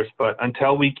validators. But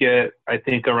until we get, I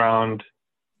think, around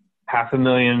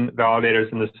 500,000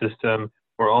 validators in the system,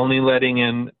 we're only letting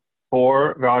in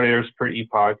 4 validators per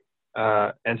epoch.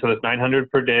 And so that's 900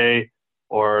 per day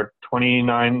or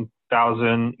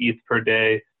 29,000 ETH per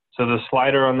day. So the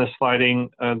slider on the sliding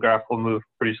graph will move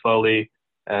pretty slowly,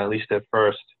 at least at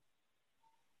first.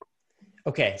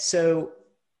 Okay, so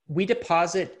we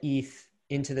deposit ETH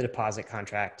into the deposit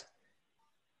contract.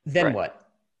 Then right.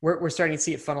 What? We're starting to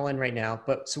see it funnel in right now.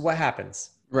 But so what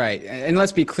happens? Right. And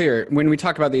let's be clear, when we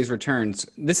talk about these returns,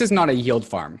 this is not a yield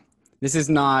farm. This is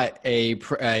not a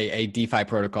DeFi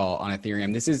protocol on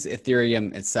Ethereum. This is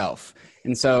Ethereum itself.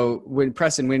 And so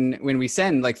when we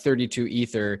send like 32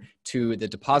 Ether to the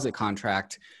deposit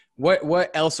contract,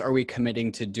 what else are we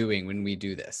committing to doing when we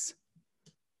do this?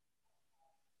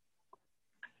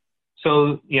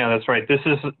 So yeah, that's right. This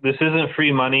isn't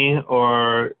free money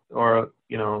or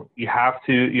you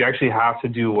actually have to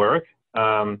do work.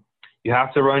 You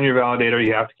have to run your validator.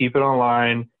 You have to keep it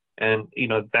online. And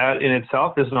that in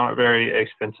itself is not very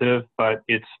expensive, but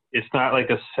it's not like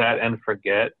a set and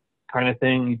forget kind of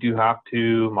thing. You do have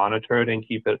to monitor it and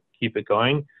keep it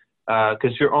going,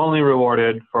 because you're only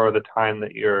rewarded for the time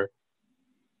that you're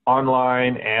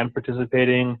online and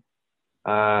participating.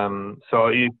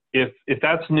 So if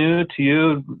that's new to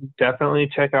you, definitely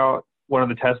check out one of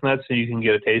the test nets so you can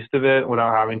get a taste of it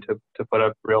without having to put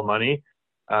up real money.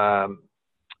 But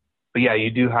yeah, you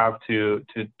do have to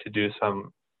do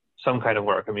some kind of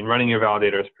work. I mean, running your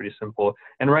validator is pretty simple.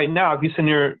 And right now, if you send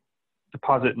your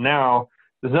deposit now,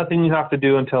 there's nothing you have to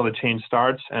do until the chain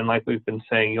starts. And like we've been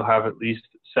saying, you'll have at least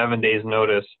 7 days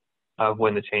notice of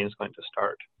when the chain is going to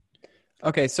start.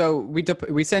 Okay, so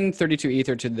we send 32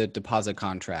 Ether to the deposit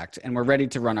contract, and we're ready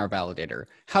to run our validator.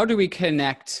 How do we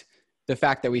connect the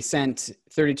fact that we sent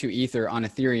 32 Ether on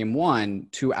Ethereum 1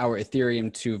 to our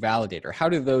Ethereum 2 validator? How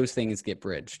do those things get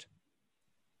bridged?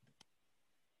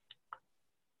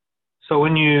 So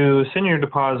when you send your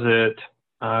deposit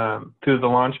through the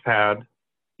Launchpad,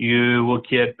 you will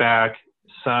get back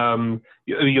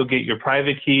you'll get your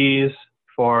private keys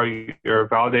for your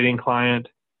validating client.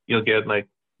 You'll get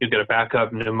a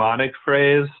backup mnemonic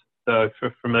phrase. So if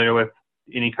you're familiar with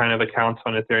any kind of accounts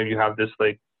on Ethereum, you have this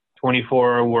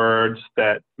 24 words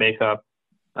that make up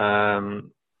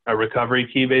a recovery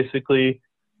key basically.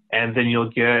 And then you'll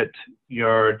get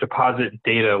your deposit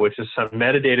data, which is some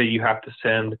metadata you have to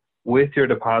send with your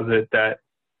deposit that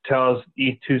tells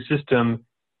ETH2 system,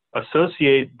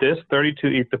 associate this 32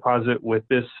 ETH deposit with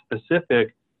this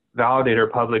specific validator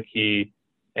public key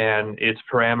and its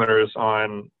parameters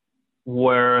on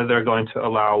where they're going to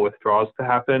allow withdrawals to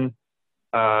happen.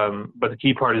 But the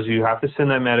key part is you have to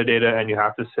send that metadata and you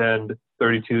have to send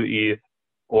 32 ETH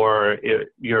or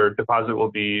your deposit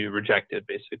will be rejected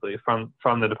basically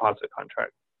from the deposit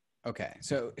contract. Okay.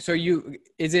 So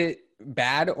is it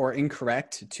bad or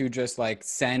incorrect to just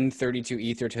send 32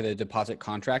 Ether to the deposit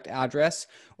contract address,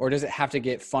 or does it have to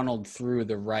get funneled through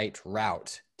the right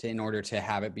route in order to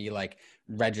have it be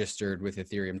registered with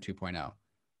Ethereum 2.0?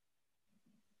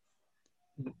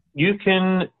 You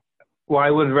can, well,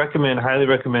 I would highly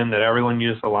recommend that everyone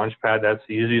use the Launchpad. That's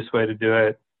the easiest way to do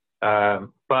it.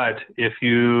 But if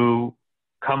you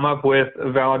come up with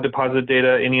valid deposit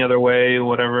data any other way,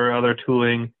 whatever other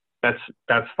tooling, that's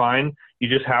fine. You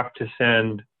just have to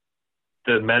send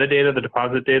the metadata, the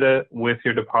deposit data, with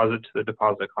your deposit to the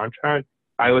deposit contract.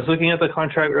 I was looking at the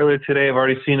contract earlier today. I've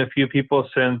already seen a few people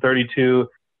send 32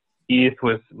 ETH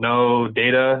with no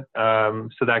data.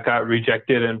 So that got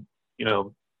rejected and,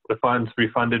 the funds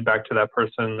refunded back to that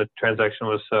person. The transaction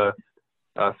was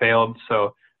failed.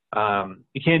 So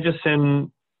you can't just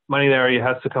send money there. It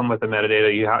has to come with the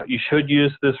metadata. You should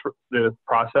use the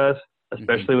process,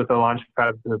 especially with the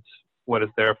Launchpad. That's what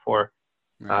it's there for.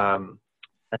 Right.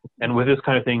 And with this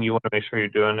kind of thing, you want to make sure you're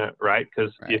doing it right,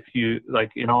 because if you,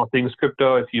 in all things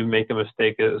crypto, if you make a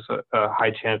mistake, there's a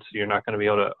high chance you're not going to be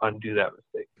able to undo that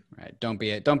mistake. Right. Don't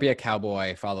be a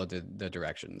cowboy. Follow the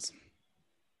directions.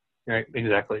 Right.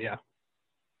 Exactly. Yeah.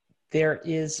 There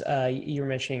is, you were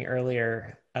mentioning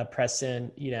earlier,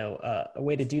 Preston, a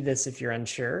way to do this if you're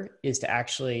unsure is to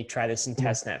actually try this in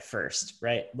testnet first,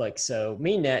 right? So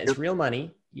mainnet is real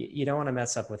money. You don't want to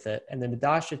mess up with it. And then the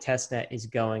Dasha testnet is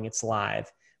going, it's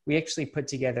live. We actually put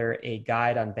together a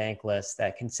guide on Bankless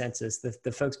that Consensus,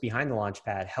 the folks behind the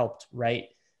Launchpad, helped write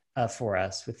for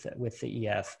us with the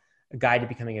EF, a guide to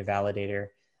becoming a validator.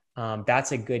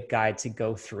 That's a good guide to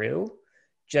go through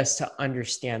just to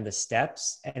understand the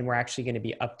steps. And we're actually going to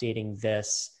be updating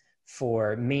this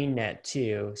for mainnet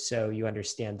too, so you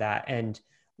understand that. And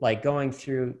going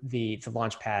through the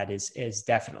Launchpad is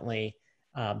definitely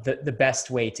the best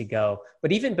way to go.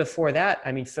 But even before that,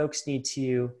 folks need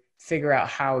to figure out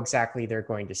how exactly they're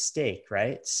going to stake,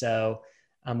 right? So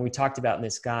we talked about in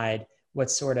this guide what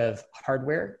sort of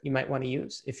hardware you might want to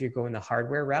use if you're going the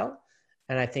hardware route.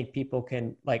 And I think people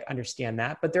can understand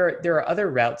that. But there are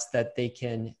other routes that they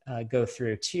can go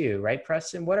through too, right,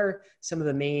 Preston? What are some of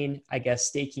the main,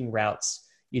 staking routes?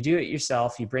 You do it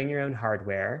yourself, you bring your own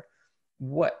hardware.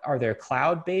 What are there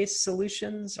cloud-based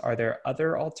solutions? Are there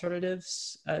other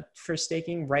alternatives for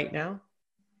staking right now?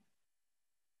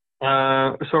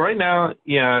 So right now,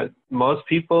 yeah, most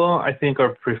people I think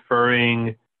are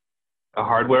preferring a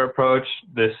hardware approach.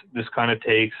 This kind of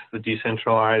takes the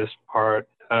decentralized part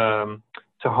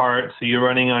to heart. So you're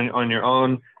running on your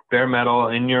own bare metal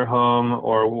in your home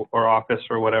or office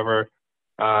or whatever,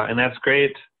 and that's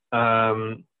great.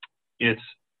 It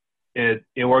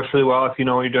works really well if you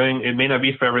know what you're doing. It may not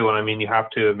be for everyone. You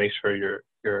have to make sure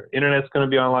your internet's going to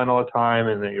be online all the time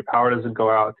and that your power doesn't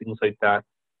go out, things like that,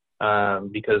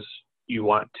 because you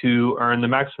want to earn the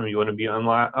maximum. You want to be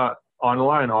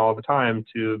online all the time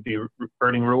to be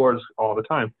earning rewards all the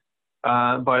time.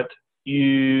 But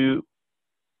you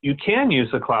can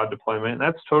use a cloud deployment.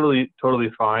 That's totally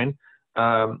fine.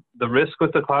 The risk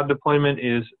with the cloud deployment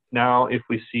is now if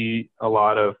we see a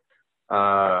lot of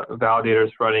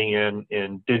validators running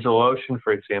in DigitalOcean,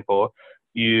 for example,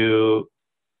 you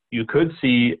you could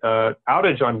see an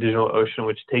outage on DigitalOcean,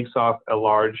 which takes off a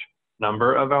large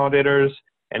number of validators.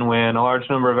 And when a large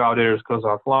number of validators goes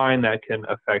offline, that can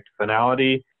affect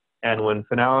finality. And when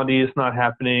finality is not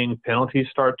happening, penalties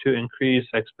start to increase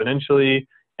exponentially,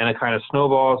 and it kind of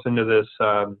snowballs into this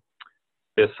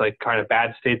this like kind of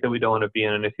bad state that we don't want to be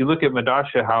in. And if you look at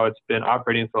Medasha, how it's been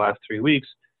operating for the last 3 weeks,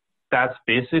 that's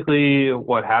basically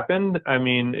what happened. I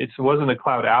mean, it wasn't a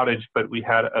cloud outage, but we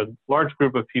had a large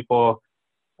group of people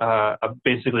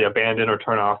basically abandon or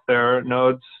turn off their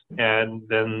nodes, and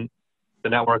then the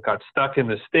network got stuck in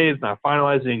this state, it's not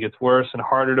finalizing, it gets worse and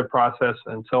harder to process,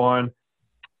 and so on.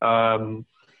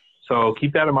 So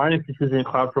keep that in mind if you're choosing a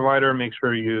cloud provider. Make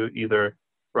sure you either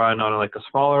run on like a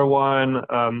smaller one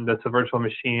that's a virtual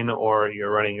machine, or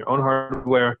you're running your own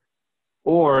hardware,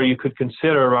 or you could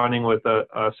consider running with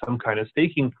some kind of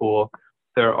staking pool.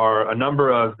 There are a number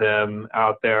of them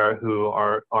out there who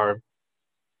are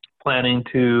planning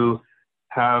to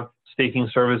have staking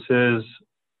services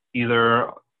either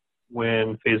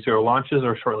when phase 0 launches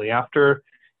or shortly after.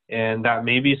 And that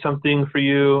may be something for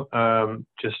you.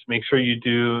 Just make sure you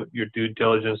do your due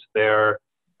diligence there.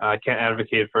 I can't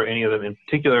advocate for any of them in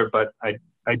particular, but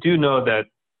I do know that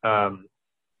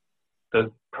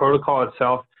the protocol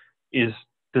itself is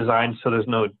designed so there's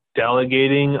no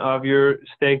delegating of your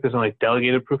stake. There's no like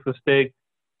delegated proof of stake.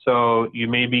 So it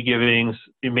may be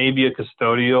a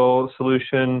custodial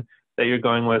solution that you're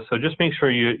going with. So just make sure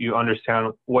you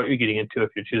understand what you're getting into if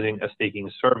you're choosing a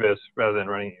staking service rather than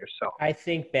running it yourself. I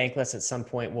think Bankless at some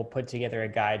point will put together a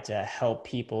guide to help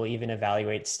people even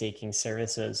evaluate staking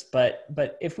services. But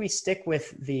if we stick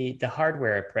with the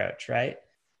hardware approach, right?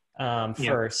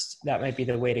 First, that might be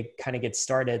the way to kind of get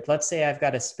started. Let's say I've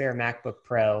got a spare MacBook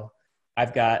Pro.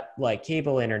 I've got like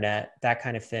cable internet, that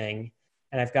kind of thing,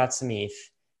 and I've got some ETH.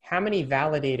 How many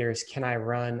validators can I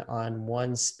run on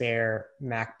one spare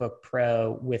MacBook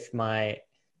Pro with my,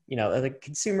 the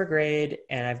consumer grade,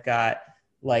 and I've got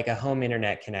like a home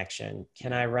internet connection?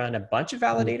 Can I run a bunch of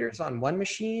validators on one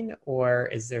machine, or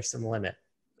is there some limit?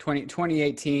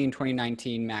 2018,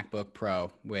 2019 MacBook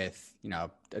Pro with,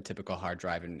 a typical hard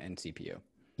drive and CPU.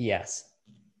 Yes.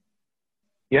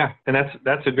 Yeah, and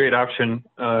that's a great option.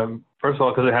 First of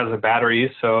all, because it has a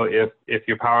battery, so if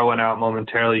your power went out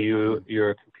momentarily,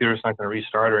 your computer's not going to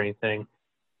restart or anything.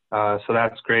 So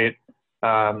that's great.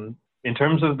 In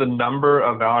terms of the number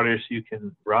of validators you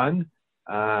can run,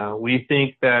 we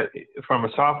think that from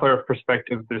a software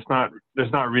perspective, there's not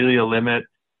really a limit.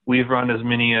 We've run as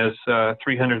many as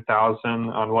 300,000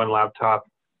 on one laptop,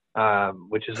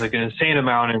 which is like an insane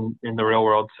amount in the real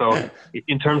world. So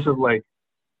in terms of like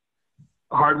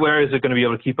hardware, is it going to be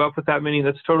able to keep up with that many?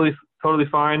 That's totally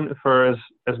fine for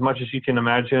as much as you can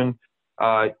imagine.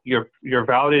 Your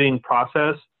validating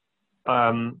process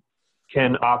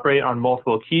can operate on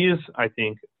multiple keys. I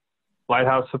think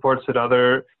Lighthouse supports it,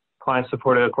 other clients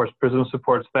support it. Of course, Prism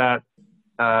supports that.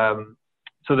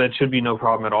 So that should be no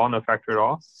problem at all, no factor at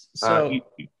all. So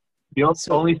the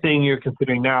only thing you're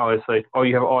considering now is like,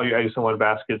 you have all your eggs in one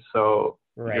basket. So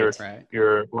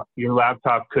your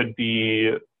laptop could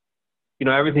be,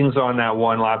 everything's on that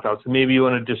one laptop. So maybe you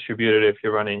want to distribute it if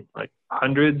you're running like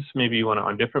hundreds. Maybe you want it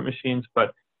on different machines.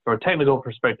 But from a technical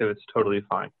perspective, it's totally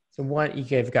fine. So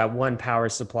you've got one power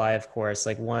supply, of course,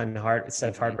 like one set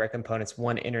of hardware components,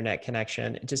 one internet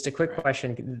connection. Just a quick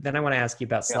question. Then I want to ask you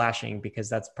about slashing, because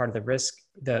that's part of the risk,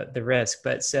 the risk.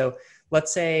 But so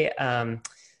let's say, I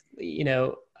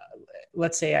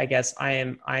guess I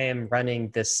am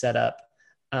running this setup.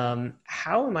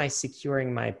 How am I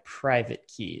securing my private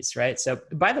keys, right? So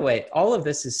by the way, all of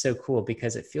this is so cool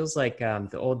because it feels like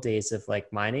the old days of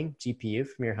like mining GPU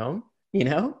from your home,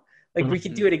 Like we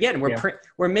could do it again.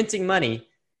 We're minting money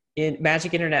in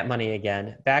magic internet money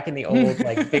again, back in the old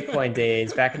like Bitcoin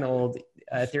days, back in the old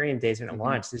Ethereum days when it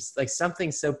launched. There's like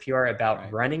something so pure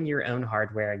about running your own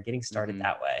hardware and getting started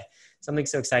that way. Something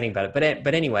so exciting about it.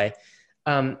 But anyway,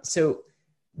 so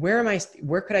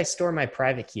where could I store my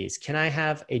private keys? Can I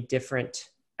have a different,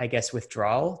 I guess,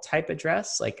 withdrawal type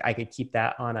address? Like I could keep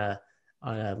that on a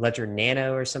Ledger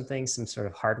Nano or something, some sort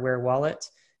of hardware wallet.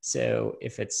 So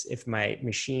if my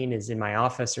machine is in my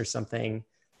office or something,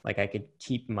 like I could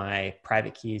keep my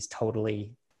private keys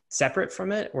totally separate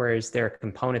from it, or is there a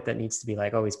component that needs to be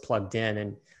like always plugged in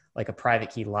and like a private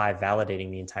key live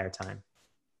validating the entire time?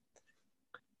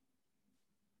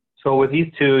 So with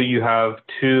ETH2, you have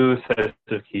two sets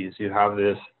of keys. You have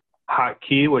this hot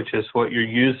key, which is what you're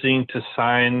using to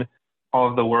sign all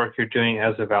of the work you're doing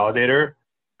as a validator.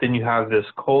 Then you have this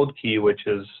cold key, which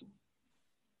is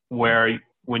where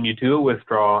when you do a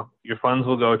withdrawal, your funds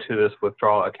will go to this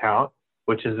withdrawal account,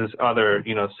 which is this other,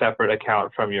 separate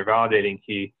account from your validating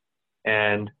key.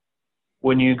 And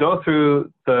when you go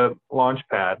through the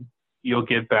launchpad, you'll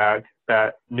get back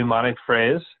that mnemonic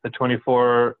phrase, the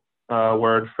 24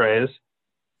 word phrase,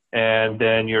 and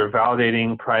then your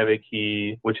validating private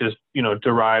key, which is,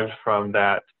 derived from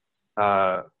that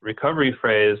recovery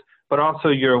phrase, but also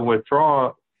your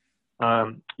withdrawal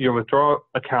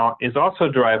account is also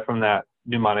derived from that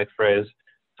mnemonic phrase.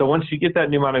 So once you get that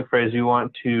mnemonic phrase, you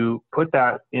want to put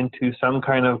that into some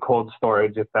kind of cold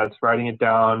storage, if that's writing it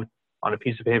down on a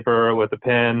piece of paper with a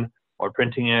pen, or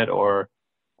printing it, or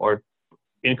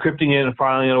encrypting it and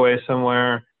filing it away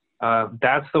somewhere.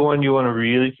 That's the one you want to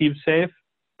really keep safe,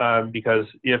 because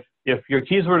if your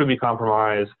keys were to be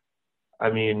compromised,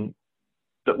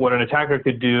 what an attacker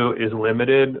could do is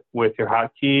limited with your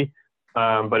hotkey.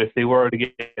 But if they were to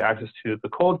get access to the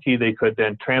cold key, they could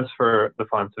then transfer the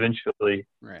funds eventually.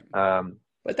 Right.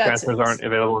 But transfers aren't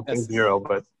available in zero,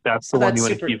 but that's the one you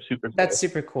want to keep super safe. That's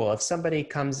super cool. If somebody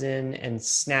comes in and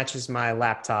snatches my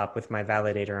laptop with my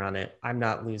validator on it, I'm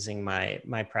not losing my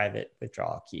private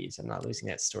withdrawal keys. I'm not losing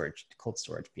that cold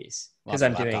storage piece, because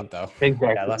I'm doing. Exactly.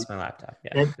 Yeah, I lost my laptop.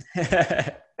 Yeah.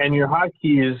 And your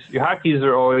hotkeys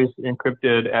are always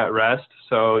encrypted at rest.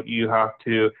 So you have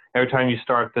to, every time you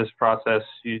start this process,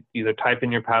 you either type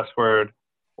in your password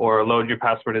or load your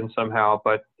password in somehow.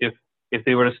 But if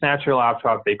they were to snatch your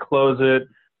laptop, they close it.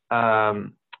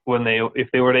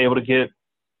 If they were able to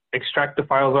extract the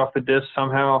files off the disk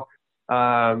somehow,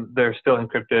 they're still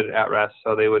encrypted at rest.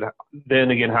 So they would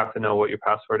then again have to know what your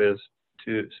password is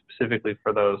specifically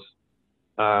for those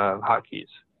hotkeys.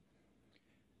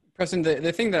 Preston,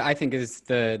 the thing that I think is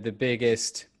the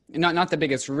biggest, not the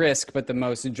biggest risk, but the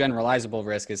most generalizable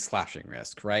risk is slashing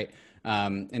risk, right?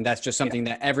 And that's just something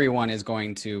that everyone is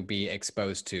going to be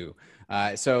exposed to.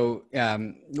 So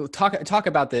talk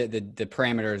about the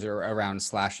parameters around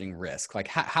slashing risk. Like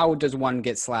how does one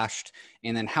get slashed,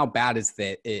 and then how bad is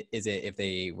it if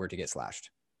they were to get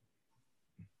slashed?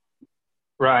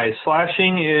 Right.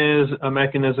 Slashing is a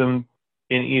mechanism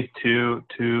in ETH2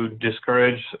 to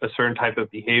discourage a certain type of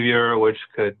behavior, which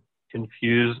could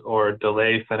confuse or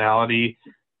delay finality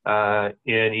in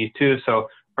ETH2. So,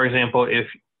 for example, if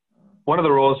one of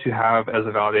the roles you have as a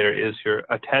validator is you're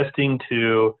attesting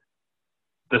to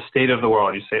the state of the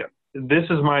world. You say, this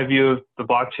is my view of the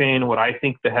blockchain, what I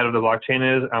think the head of the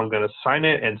blockchain is. I'm going to sign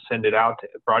it and send it out to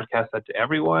broadcast that to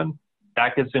everyone.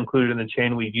 That gets included in the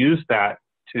chain. We use that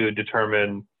to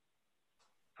determine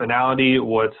finality.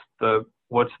 What's the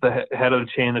head of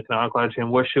the chain, the canonical head of the chain?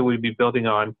 What should we be building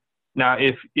on? Now,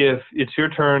 if it's your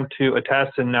turn to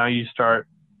attest, and now you start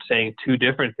saying two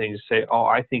different things, say, oh,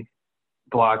 I think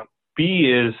block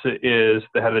B is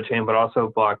the head of the chain, but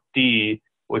also block D,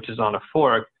 which is on a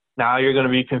fork. Now you're going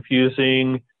to be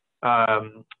confusing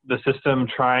the system,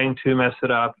 trying to mess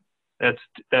it up.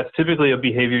 That's typically a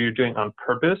behavior you're doing on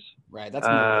purpose. Right. That's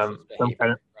malicious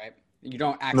behavior, right? You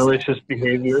don't actually malicious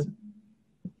behavior.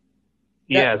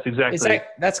 Yes, exactly.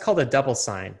 That's called a double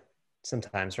sign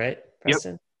sometimes, right,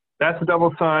 Preston? Yep. That's a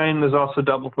double sign. There's also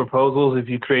double proposals. If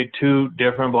you create two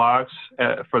different blocks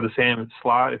for the same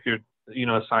slot, if you're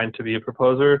assigned to be a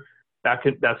proposer, that's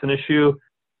an issue.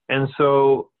 And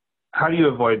so how do you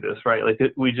avoid this, right? Like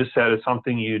we just said, it's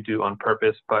something you do on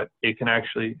purpose, but it can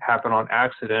actually happen on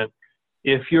accident.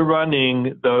 If you're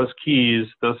running those keys,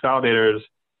 those validators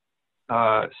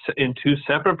in two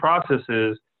separate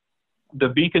processes, the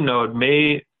beacon node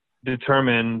may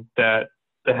determine that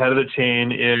the head of the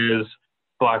chain is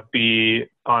block B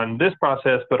on this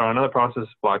process, but on another process,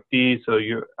 block D. So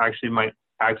you actually might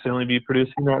accidentally be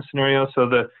producing that scenario. So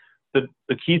the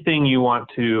key thing you want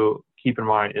to keep in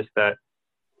mind is that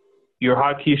your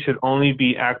hotkey should only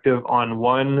be active on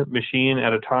one machine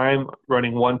at a time,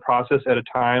 running one process at a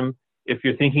time. If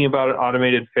you're thinking about an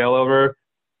automated failover,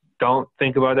 don't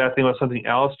think about that. Think about something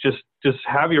else. Just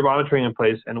have your monitoring in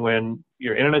place, and when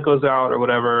your internet goes out or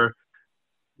whatever,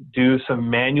 do some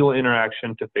manual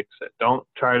interaction to fix it. Don't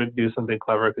try to do something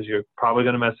clever, because you're probably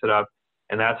going to mess it up,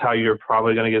 and that's how you're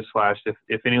probably going to get slashed.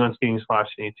 If anyone's getting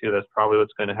slashed in E2, that's probably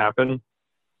what's going to happen.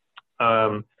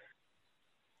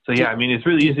 So yeah, it's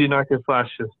really easy to not get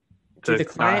slashed, just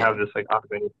to not have this like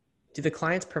automated. Do the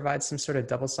clients provide some sort of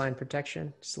double sign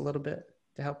protection, just a little bit,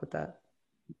 to help with that?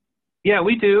 Yeah,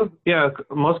 we do. Yeah,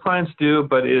 most clients do,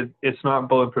 but it's not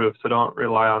bulletproof, so don't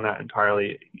rely on that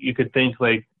entirely. You could think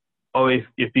like, oh,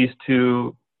 if these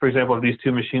two, for example, if these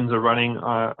two machines are running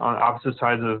on opposite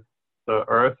sides of the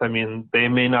earth, they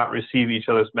may not receive each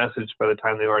other's message by the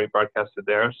time they've already broadcasted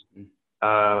theirs.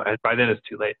 And by then it's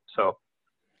too late. So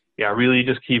yeah, really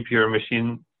just keep your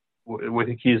machine with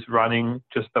the keys running,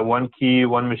 just the one key,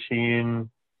 one machine,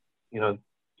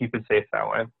 keep it safe that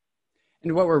way.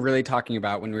 And what we're really talking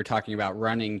about when we're talking about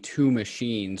running two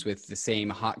machines with the same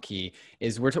hotkey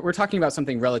is we're talking about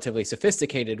something relatively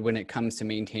sophisticated when it comes to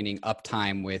maintaining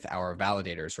uptime with our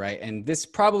validators, right? And this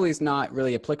probably is not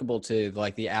really applicable to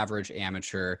like the average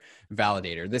amateur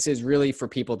validator. This is really for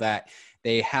people that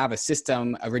they have a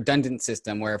system, a redundant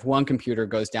system, where if one computer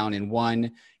goes down in one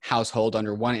household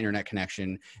under one internet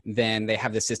connection, then they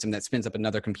have the system that spins up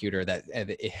another computer that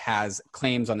it has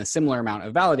claims on a similar amount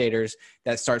of validators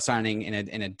that start signing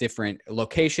in a different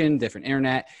location, different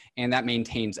internet, and that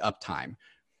maintains uptime.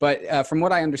 But from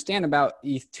what I understand about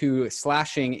ETH2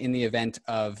 slashing in the event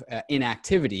of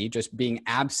inactivity, just being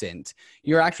absent,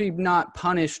 you're actually not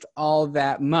punished all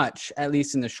that much, at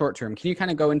least in the short term. Can you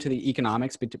kind of go into the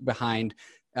economics behind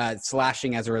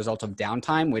slashing as a result of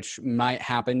downtime, which might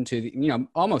happen to,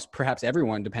 almost perhaps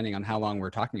everyone, depending on how long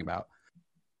we're talking about?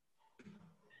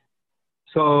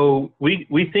 So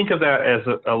we think of that as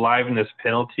a liveness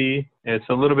penalty. It's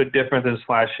a little bit different than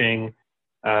slashing,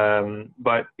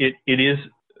 but it is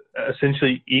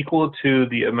essentially equal to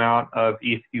the amount of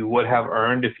ETH you would have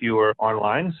earned if you were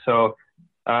online. So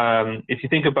if you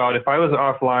think about, if I was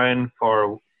offline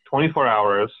for 24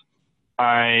 hours,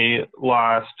 I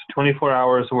lost 24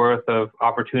 hours worth of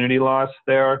opportunity loss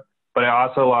there, but I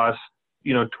also lost,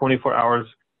 24 hours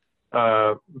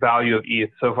value of ETH.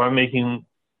 So if I'm making,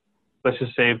 let's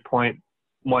just say 0.1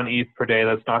 ETH per day,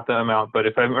 that's not the amount, but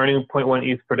if I'm earning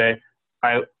 0.1 ETH per day,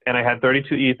 and I had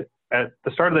 32 ETH at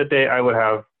the start of the day, I would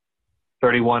have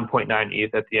 31.9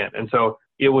 ETH at the end. And so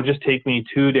it will just take me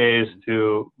 2 days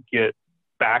to get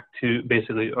back to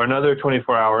basically, or another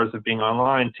 24 hours of being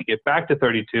online to get back to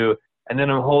 32, and then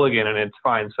I'm whole again and it's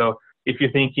fine. So if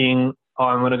you're thinking, oh,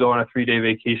 I'm going to go on a 3-day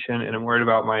vacation and I'm worried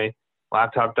about my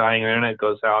laptop dying or internet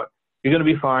goes out, you're going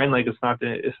to be fine. Like it's not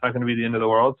going to be the end of the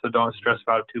world. So don't stress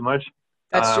about it too much.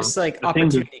 That's just like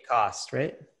opportunity cost,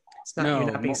 right? It's not,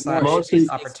 you're not being slashed, it's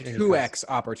opportunity 2x cost.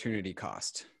 opportunity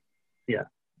cost. Yeah.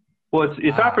 Well,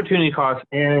 it's opportunity cost,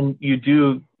 and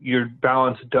your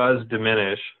balance does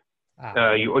diminish.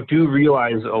 You do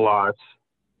realize a loss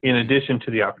in addition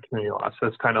to the opportunity loss. So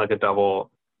it's kind of like a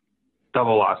double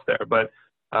loss there, but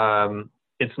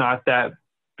it's not that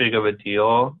big of a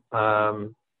deal.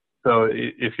 So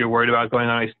if you're worried about going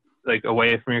on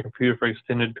away from your computer for an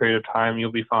extended period of time,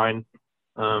 you'll be fine.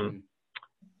 I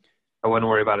wouldn't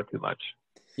worry about it too much.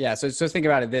 Yeah. So think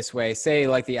about it this way. Say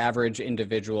like the average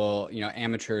individual,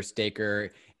 amateur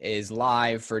staker is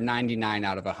live for 99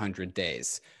 out of 100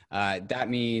 days. That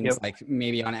means like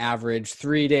maybe on average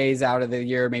 3 days out of the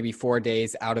year, maybe 4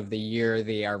 days out of the year,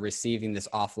 they are receiving this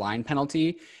offline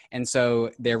penalty. And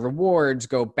so their rewards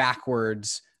go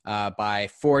backwards by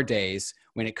 4 days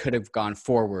when it could have gone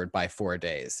forward by 4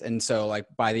 days. And so like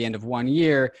by the end of 1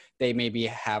 year, they maybe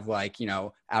have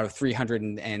out of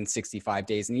 365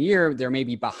 days in a year, they're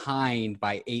maybe behind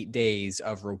by 8 days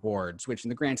of rewards, which in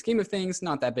the grand scheme of things,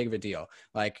 not that big of a deal.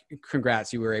 Like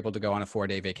congrats, you were able to go on a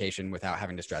 4-day vacation without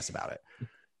having to stress about it.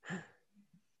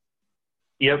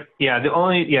 Yep. Yeah. The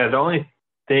only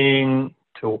thing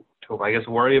to I guess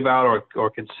worry about or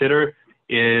consider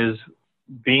is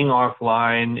being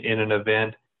offline in an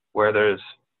event where there's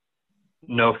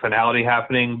no finality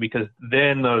happening, because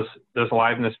then those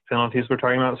liveness penalties we're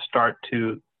talking about start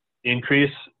to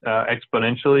increase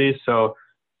exponentially. So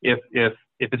if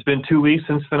it's been 2 weeks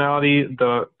since finality,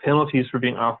 the penalties for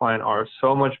being offline are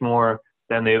so much more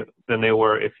than they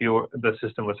were if the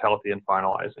system was healthy and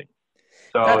finalizing.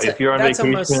 So if you're on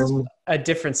vacation, almost a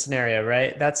different scenario,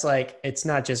 right? That's like, it's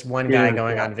not just one guy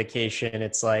going on vacation.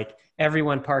 It's like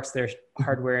everyone parks their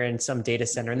hardware in some data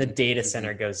center and the data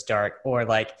center goes dark, or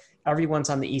like everyone's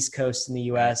on the East Coast in the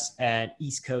US and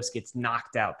East Coast gets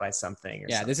knocked out by something.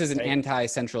 This is an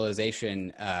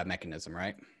anti-centralization mechanism,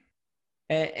 right?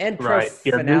 And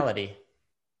pro-finality.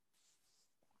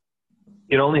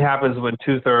 It only happens when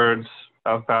 2/3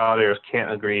 of validators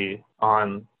can't agree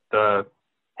on the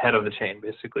head of the chain,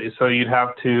 basically. So you'd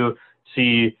have to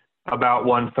see about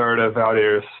 1/3 of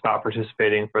validators stop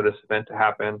participating for this event to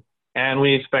happen. And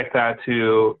we expect that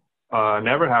to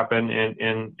never happen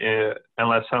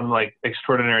unless some like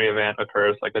extraordinary event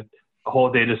occurs, like a whole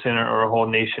data center or a whole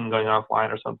nation going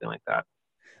offline or something like that.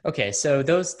 Okay, so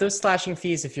those slashing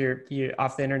fees, if you're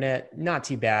off the internet, not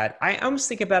too bad. I almost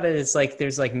think about it as like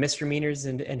there's like misdemeanors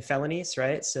and felonies,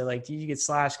 right? So like you get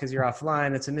slashed because you're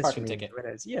offline, that's a misdemeanor.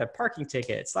 Yeah, parking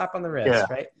ticket, slap on the wrist,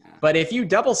 right? Yeah. But if you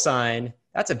double sign,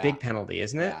 that's a big penalty,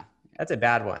 isn't it? Yeah. That's a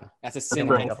bad one. That's a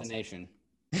sin against the nation.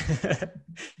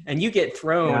 And you get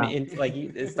thrown in like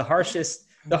it's the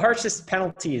harshest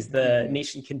penalties the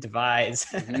nation can devise.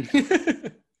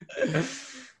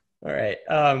 All right.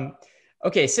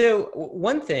 Okay, so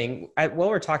one thing, while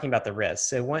we're talking about the risks,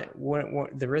 so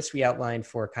the risk we outlined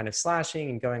for kind of slashing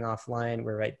and going offline,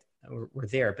 we're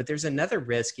there. But there's another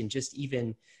risk in just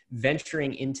even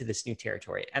venturing into this new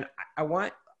territory. And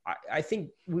I think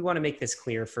we want to make this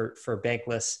clear for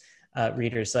bankless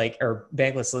readers, or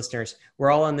bankless listeners.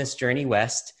 We're all on this journey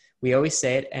west. We always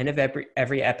say at the end of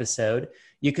every episode,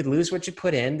 you could lose what you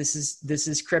put in. This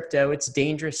is crypto. It's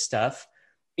dangerous stuff.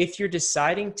 If you're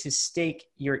deciding to stake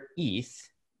your ETH,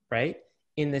 right,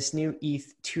 in this new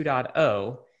ETH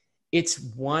 2.0, it's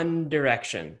one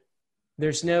direction.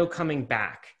 There's no coming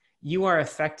back. You are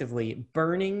effectively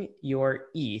burning your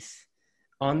ETH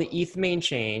on the ETH main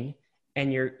chain,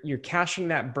 and you're cashing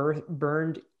that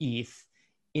burned ETH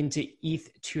into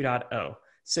ETH 2.0.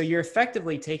 So you're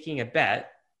effectively taking a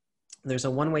bet. There's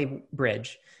a one-way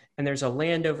bridge, and there's a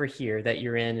land over here that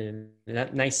you're in a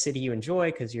nice city you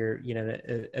enjoy because you're,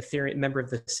 a Ethereum member of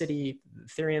the city,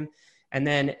 Ethereum. And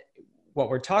then what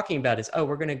we're talking about is,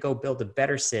 we're going to go build a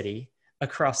better city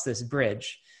across this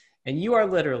bridge. And you are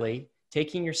literally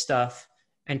taking your stuff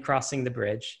and crossing the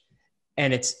bridge,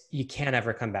 and you can't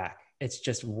ever come back. It's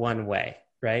just one way,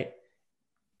 right?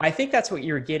 I think that's what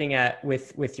you're getting at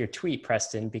with your tweet,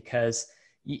 Preston, because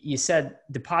you said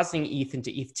depositing ETH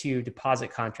into ETH2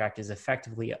 deposit contract is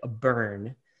effectively a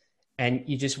burn, and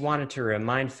you just wanted to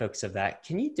remind folks of that.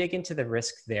 Can you dig into the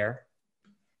risk there?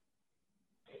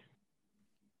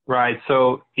 Right.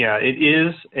 So yeah, it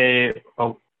is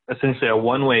essentially a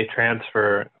one-way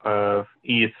transfer of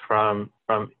ETH from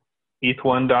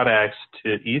ETH1.x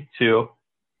to ETH2,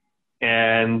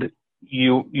 and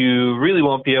you really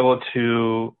won't be able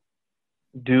to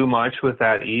do much with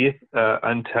that ETH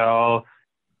until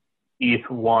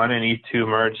ETH1 and ETH2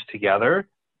 merge together.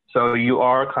 So you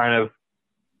are kind of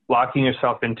locking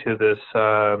yourself into this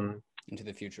into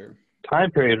the future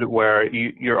time period where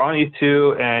you're on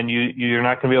ETH2 and you're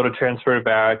not going to be able to transfer it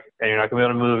back, and you're not going to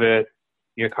be able to move it.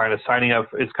 You're kind of signing up.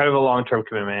 It's kind of a long-term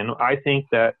commitment. And I think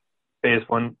that phase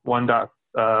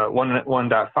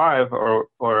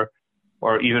 1.5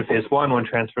 or even phase 1, when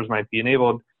transfers might be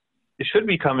enabled, it should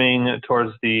be coming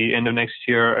towards the end of next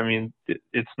year. I mean,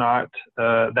 it's not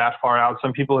that far out.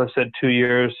 Some people have said 2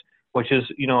 years, which is,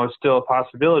 still a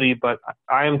possibility, but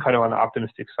I am kind of on the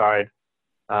optimistic side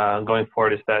going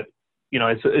forward, is that,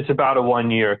 it's about a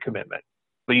 1 year commitment.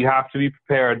 But you have to be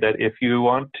prepared that if you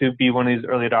want to be one of these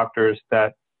early adopters,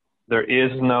 that there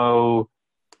is no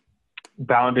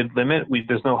bounded limit.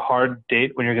 There's no hard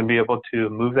date when you're going to be able to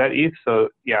move that ETH. So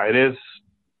yeah, it is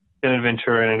an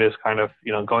adventure, and it is kind of,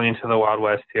 going into the Wild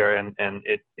West here, and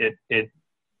it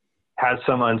has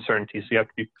some uncertainty. So you have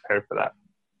to be prepared for that.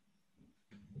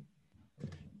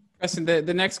 Preston,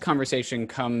 the next conversation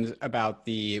comes about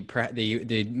the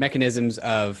mechanisms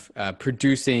of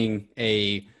producing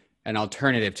an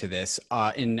alternative to this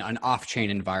in an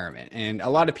off-chain environment. And a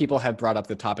lot of people have brought up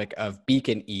the topic of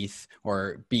beacon ETH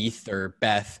or BETH or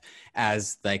BETH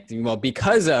as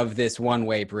because of this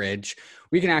one-way bridge,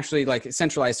 we can actually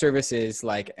centralized services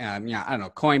like,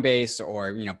 Coinbase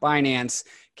or, Binance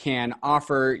can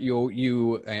offer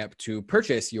you to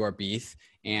purchase your BETH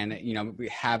and,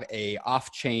 have a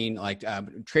off-chain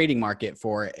trading market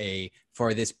for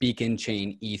this beacon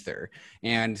chain Ether.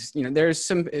 And, there's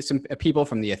some people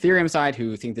from the Ethereum side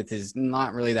who think that this is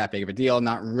not really that big of a deal,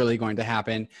 not really going to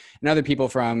happen. And other people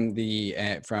from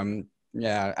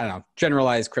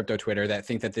generalized crypto Twitter that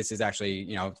think that this is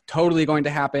actually, totally going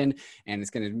to happen, and it's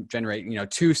going to generate,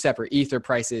 two separate Ether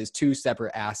prices, two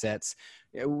separate assets.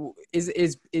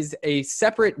 Is a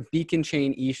separate beacon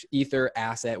chain Ether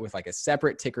asset with a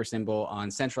separate ticker symbol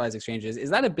on centralized exchanges, is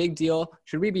that a big deal?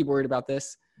 Should we be worried about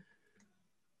this?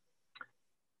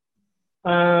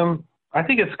 I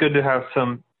think it's good to have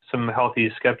some healthy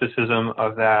skepticism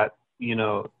of that.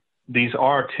 These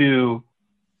are two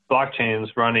blockchains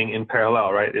running in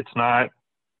parallel, right? It's not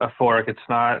a fork. It's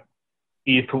not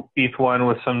ETH1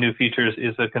 with some new features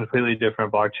is a completely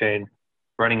different blockchain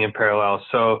running in parallel.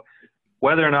 So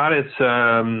whether or not it's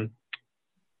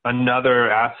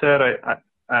another asset,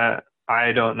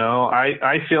 I don't know.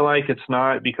 I feel like it's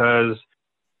not because,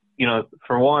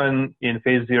 for one, in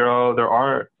phase 0, there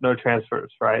are no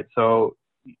transfers, right? So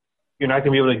you're not going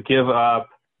to be able to give up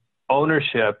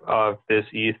ownership of this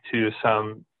ETH to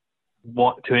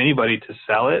anybody to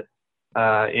sell it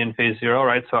in phase 0,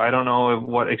 right? So I don't know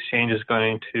what exchange is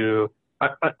going to,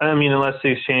 unless the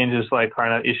exchange is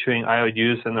kind of issuing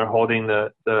IOUs and they're holding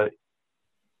the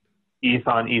ETH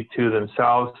on ETH2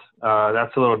 themselves.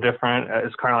 That's a little different.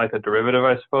 It's kind of like a derivative,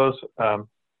 I suppose.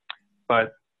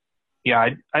 But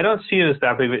yeah, I don't see it as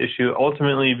that big of an issue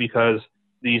ultimately, because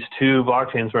these two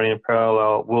blockchains running in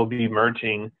parallel will be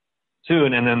merging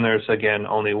soon. And then there's, again,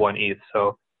 only one ETH.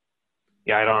 So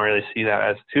yeah, I don't really see that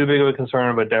as too big of a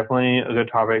concern, but definitely a good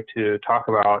topic to talk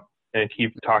about and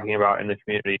keep talking about in the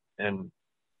community. And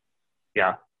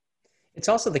yeah. It's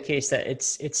also the case that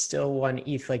it's still one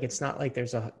ETH. Like, it's not like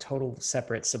there's a total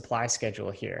separate supply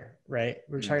schedule here, right?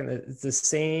 We're talking the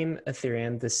same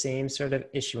Ethereum, the same sort of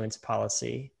issuance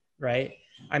policy, right?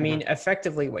 I mean,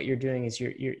 effectively what you're doing is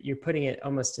you're putting it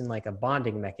almost in like a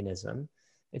bonding mechanism.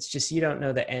 It's just, you don't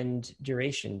know the end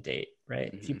duration date,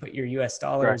 right? If you put your US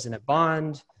dollars in a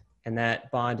bond and that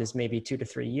bond is maybe 2 to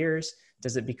 3 years,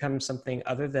 does it become something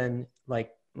other than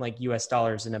like US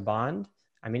dollars in a bond?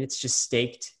 I mean, it's just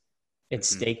staked. It's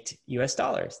staked US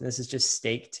dollars. And this is just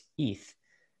staked ETH.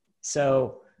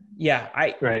 So yeah,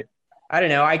 I don't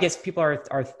know. I guess people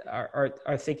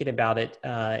are thinking about it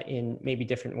in maybe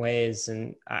different ways.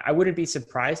 And I wouldn't be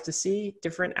surprised to see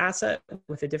different asset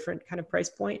with a different kind of price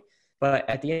point. But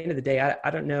at the end of the day, I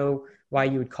don't know why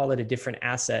you would call it a different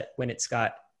asset when it's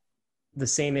got the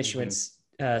same issuance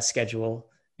schedule.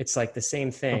 It's like the same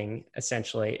thing,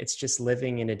 essentially. It's just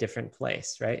living in a different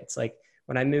place, right? It's like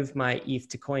when I move my ETH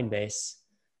to Coinbase,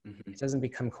 it doesn't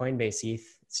become Coinbase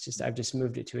ETH. It's just, I've just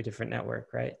moved it to a different network,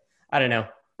 right? I don't know.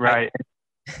 Right.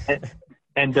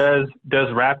 And does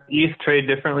wrapped ETH trade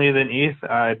differently than ETH?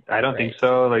 I don't think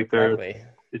so. Like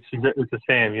it's the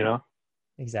same, you know?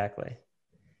 Exactly.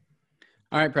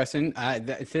 All right, Preston,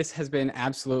 this has been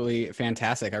absolutely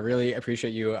fantastic. I really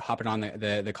appreciate you hopping on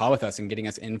the call with us and getting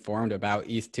us informed about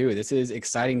ETH2. This is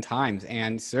exciting times.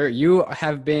 And sir, you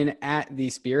have been at the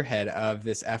spearhead of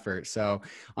this effort. So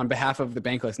on behalf of the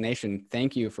Bankless Nation,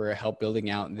 thank you for help building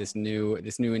out this new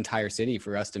entire city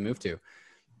for us to move to.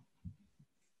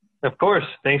 Of course.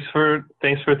 Thanks for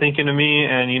thinking of me.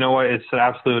 And you know what? It's an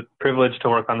absolute privilege to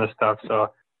work on this stuff.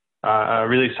 So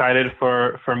really excited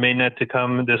for mainnet to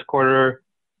come this quarter.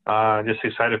 Just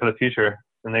excited for the future.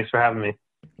 And thanks for having me.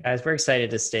 Guys, we're excited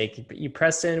to stake.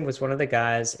 Preston was one of the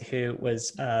guys who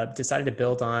was decided to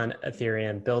build on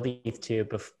Ethereum, build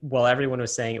ETH2 while everyone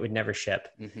was saying it would never ship.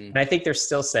 And I think they're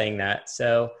still saying that.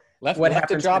 So left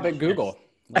a job at Google.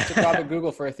 Left a job at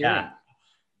Google for Ethereum. Yeah.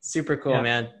 Super cool,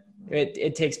 man.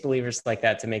 It takes believers like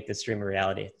that to make this dream a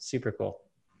reality. Super cool.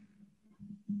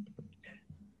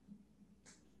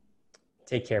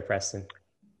 Take care, Preston.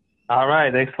 All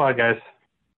right. Thanks a lot, guys.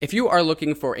 If you are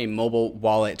looking for a mobile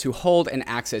wallet to hold and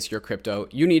access your crypto,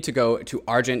 you need to go to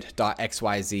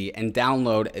argent.xyz and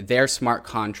download their smart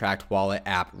contract wallet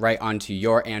app right onto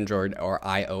your Android or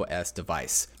iOS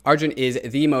device. Argent is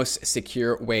the most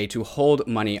secure way to hold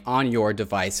money on your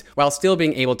device while still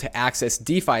being able to access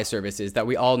DeFi services that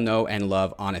we all know and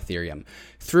love on Ethereum.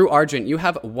 Through Argent, you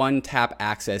have one-tap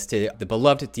access to the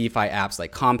beloved DeFi apps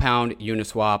like Compound,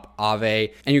 Uniswap,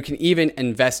 Aave, and you can even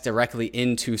invest directly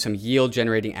into some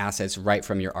yield-generating assets right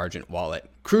from your Argent wallet.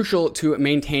 Crucial to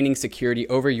maintaining security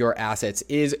over your assets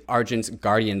is Argent's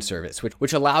Guardian service,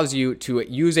 which allows you to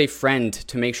use a friend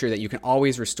to make sure that you can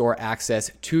always restore access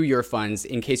to your funds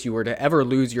in case you were to ever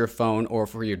lose your phone or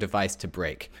for your device to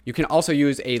break. You can also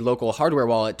use a local hardware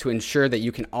wallet to ensure that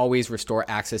you can always restore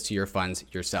access to your funds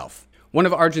yourself. One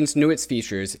of Argent's newest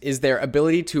features is their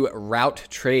ability to route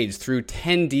trades through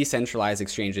 10 decentralized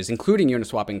exchanges, including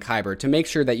Uniswap and Kyber, to make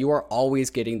sure that you are always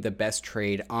getting the best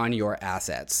trade on your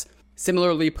assets.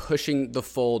 Similarly, pushing the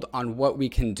fold on what we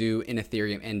can do in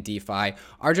Ethereum and DeFi,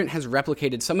 Argent has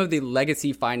replicated some of the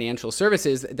legacy financial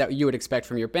services that you would expect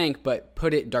from your bank, but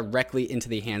put it directly into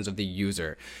the hands of the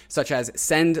user, such as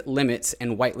send limits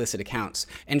and whitelisted accounts,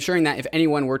 ensuring that if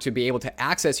anyone were to be able to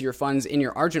access your funds in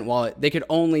your Argent wallet, they could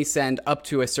only send up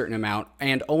to a certain amount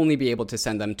and only be able to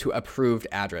send them to approved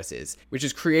addresses, which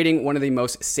is creating one of the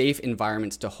most safe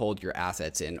environments to hold your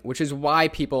assets in, which is why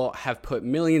people have put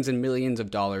millions and millions of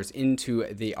dollars into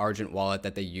the Argent wallet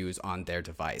that they use on their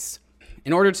device.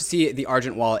 In order to see the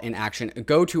Argent wallet in action,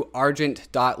 go to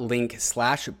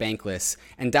argent.link/bankless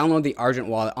and download the Argent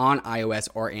wallet on iOS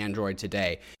or Android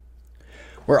today.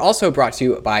 We're also brought to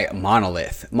you by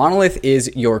Monolith. Monolith is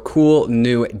your cool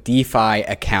new DeFi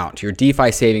account, your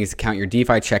DeFi savings account, your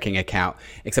DeFi checking account.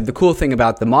 Except the cool thing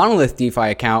about the Monolith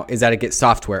DeFi account is that it gets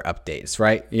software updates,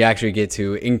 right? You actually get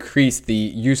to increase the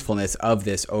usefulness of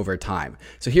this over time.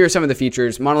 So here are some of the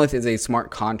features. Monolith is a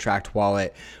smart contract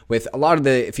wallet with a lot of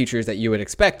the features that you would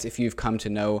expect if you've come to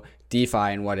know DeFi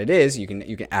and what it is. You can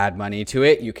add money to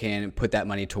it. You can put that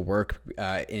money to work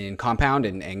in Compound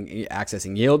and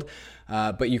accessing yield.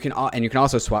 But you can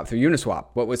also swap through Uniswap.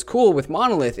 What was cool with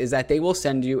Monolith is that they will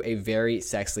send you a very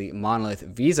sexy Monolith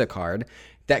Visa card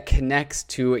that connects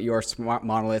to your smart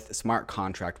monolith smart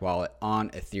contract wallet on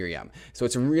Ethereum. So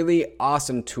it's a really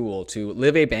awesome tool to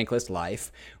live a bankless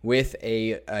life with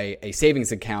a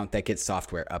savings account that gets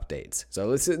software updates.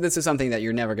 So this is something that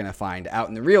you're never going to find out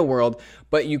in the real world,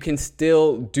 but you can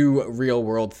still do real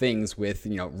world things with,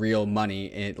 real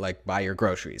money, like buy your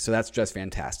groceries. So that's just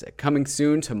fantastic. Coming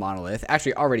soon to Monolith,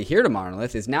 actually already here to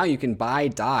Monolith, is now you can buy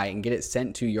DAI and get it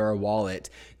sent to your wallet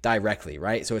directly,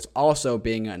 right? So it's also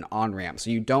being an on-ramp.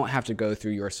 So you don't have to go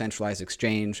through your centralized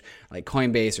exchange like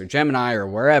Coinbase or Gemini or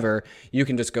wherever. You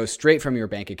can just go straight from your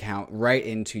bank account right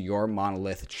into your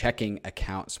Monolith checking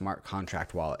account smart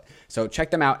contract wallet. So check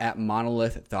them out at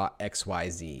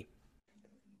monolith.xyz.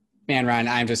 Man, Ryan,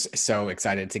 I'm just so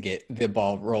excited to get the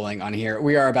ball rolling on here.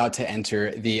 We are about to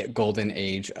enter the golden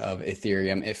age of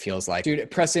Ethereum, it feels like. Dude,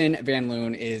 Preston Van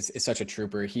Loon is such a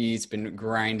trooper. He's been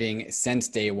grinding since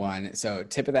day one. So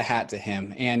tip of the hat to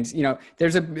him. And,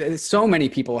 so many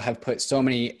people have put so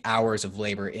many hours of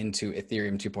labor into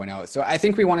Ethereum 2.0. So I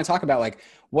think we want to talk about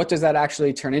what does that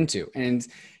actually turn into? And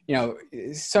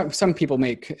some people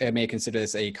may consider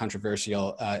this a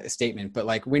controversial statement, but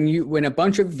when a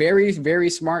bunch of very, very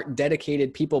smart,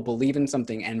 dedicated people believe in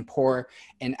something and pour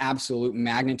an absolute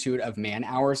magnitude of man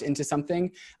hours into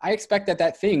something, I expect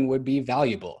that thing would be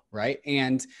valuable, right?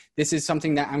 And this is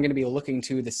something that I'm going to be looking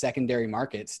to the secondary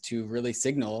markets to really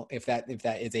signal if that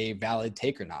is a valid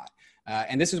take or not.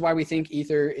 And this is why we think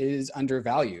Ether is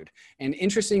undervalued. And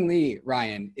interestingly,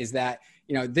 Ryan, is that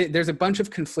there's a bunch of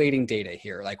conflating data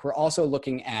here. We're also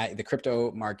looking at the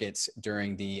crypto markets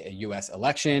during the U.S.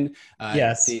 election.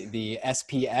 Yes. The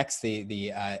SPX,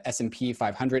 the S&P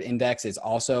 500 index is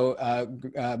also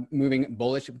moving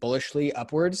bullishly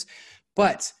upwards.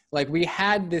 But we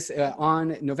had this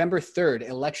on November 3rd,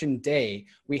 election day,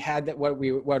 we had that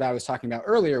what I was talking about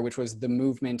earlier, which was the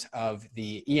movement of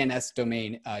the ENS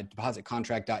domain deposit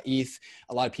contract.eth.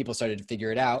 A lot of people started to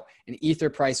figure it out, and Ether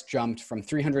price jumped from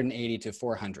 380 to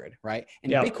 400, right?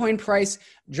 And Bitcoin price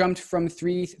jumped from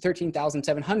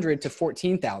 13,700 to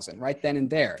 14,000 right then and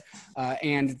there.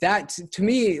 And that, to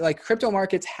me, crypto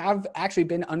markets have actually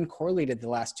been uncorrelated the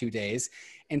last 2 days.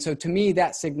 And so to me,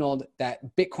 that signaled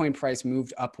that Bitcoin price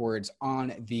moved upwards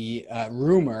on the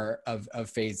rumor of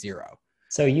phase zero.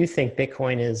 So you think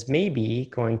Bitcoin is maybe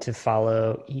going to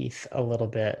follow ETH a little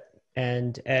bit,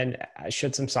 and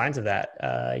showed some signs of that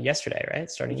yesterday,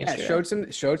 right? Starting yesterday.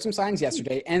 Yeah, showed some signs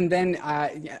yesterday. And then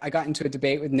I got into a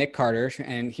debate with Nick Carter,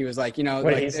 and he was like, what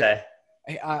did he say?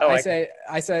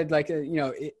 I said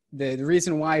the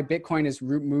reason why Bitcoin is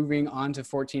moving on to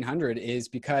 1400 is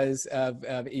because of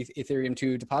Ethereum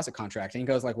 2 deposit contract. And he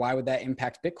goes why would that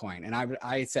impact Bitcoin? And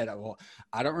I said, well,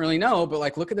 I don't really know, but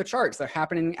look at the charts. They're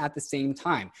happening at the same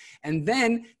time. And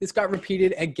then this got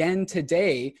repeated again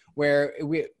today, where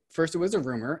first it was a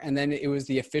rumor, and then it was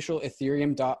the official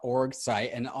ethereum.org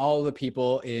site, and all the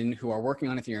people who are working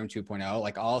on Ethereum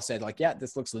 2.0 all said yeah,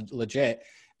 this looks legit.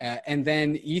 And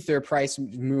then Ether price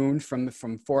moved from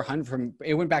 400,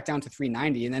 it went back down to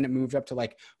 390, and then it moved up to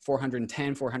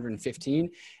 410, 415.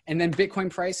 And then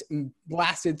Bitcoin price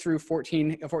blasted through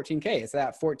 14K. It's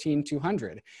at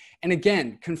 14,200. And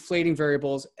again, conflating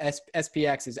variables,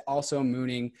 SPX is also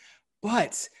mooning,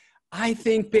 but I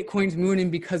think Bitcoin's mooning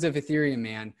because of Ethereum,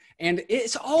 man. And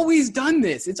it's always done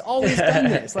this. It's always done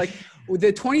this.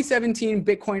 The 2017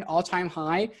 Bitcoin all-time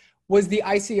high was the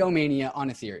ICO mania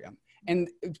on Ethereum. And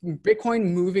Bitcoin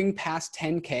moving past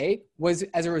 10K was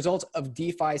as a result of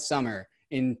DeFi summer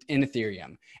in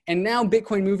Ethereum. And now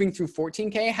Bitcoin moving through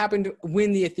 14K happened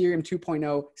when the Ethereum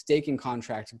 2.0 staking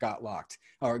contract got locked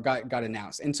or got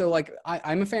announced. And so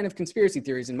I'm a fan of conspiracy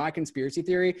theories, and my conspiracy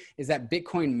theory is that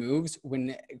Bitcoin moves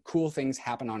when cool things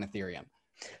happen on Ethereum.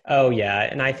 Oh yeah.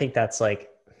 And I think that's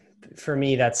for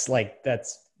me, that's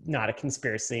not a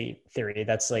conspiracy theory.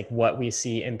 That's what we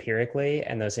see empirically,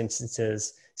 and those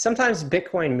instances. Sometimes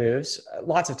Bitcoin moves,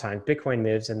 lots of times Bitcoin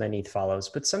moves and then ETH follows,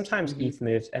 but sometimes ETH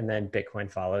moves and then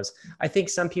Bitcoin follows. I think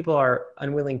some people are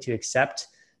unwilling to accept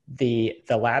the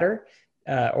latter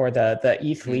or the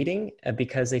ETH leading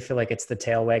because they feel like it's the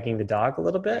tail wagging the dog a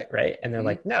little bit, right? And they're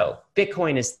no,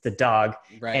 Bitcoin is the dog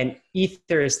and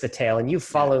Ether is the tail, and you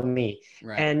follow me.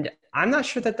 Right. And I'm not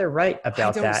sure that they're right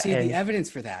about that. I don't see the evidence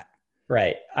for that.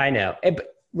 Right. I know.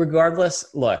 But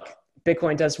regardless, look,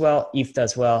 Bitcoin does well, ETH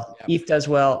does well, ETH does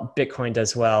well, Bitcoin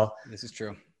does well. This is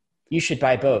true. You should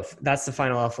buy both. That's the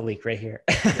final alpha leak right here.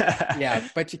 Yeah,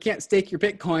 but you can't stake your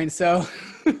Bitcoin, so.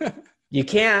 You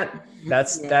can't.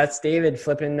 That's David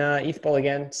flipping ETH bull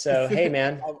again. So, hey,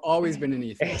 man. I've always been an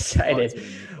ETH. Excited.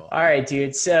 All right,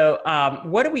 dude. So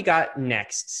what do we got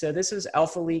next? So this is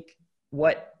alpha leak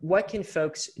what can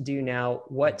folks do now?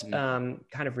 What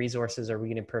kind of resources are we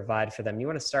going to provide for them? You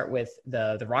want to start with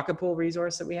the Rocket Pool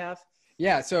resource that we have?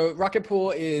 Yeah, so Rocket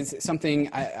Pool is something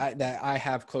that I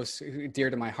have dear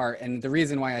to my heart. And the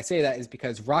reason why I say that is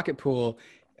because Rocket Pool,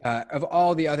 of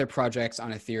all the other projects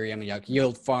on Ethereum, like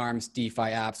yield farms,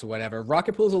 DeFi apps, whatever,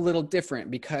 Rocket Pool is a little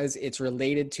different because it's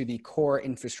related to the core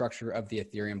infrastructure of the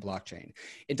Ethereum blockchain.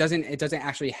 It doesn't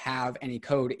actually have any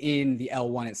code in the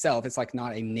L1 itself. It's like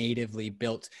not a natively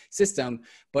built system,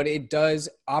 but it does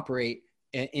operate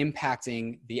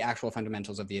impacting the actual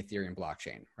fundamentals of the Ethereum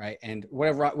blockchain, right? And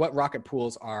what Rocket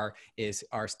Pools are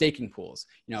staking pools.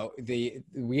 You know,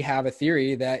 we have a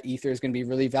theory that Ether is going to be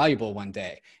really valuable one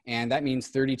day, and that means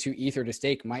 32 Ether to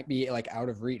stake might be like out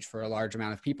of reach for a large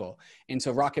amount of people. And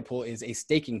so Rocket Pool is a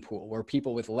staking pool where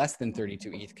people with less than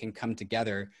 32 ETH can come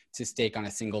together to stake on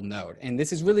a single node. And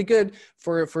this is really good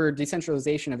for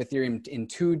decentralization of Ethereum in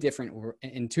two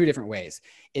different ways.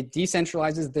 It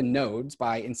decentralizes the nodes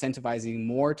by incentivizing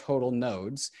more total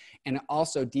nodes, and it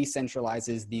also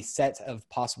decentralizes the set of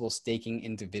possible staking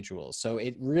individuals. So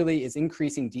it really is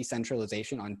increasing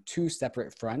decentralization on two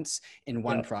separate fronts in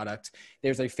one product.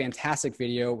 There's a fantastic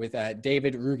video with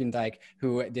David Rugendijk,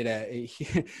 who did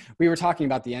we were talking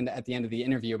about at the end of the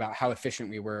interview about how efficient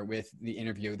we were with the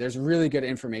interview. There's really good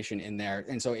information in there.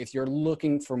 And so if you're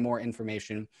looking for more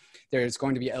information, there's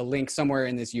going to be a link somewhere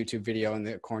in this YouTube video in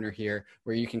the corner here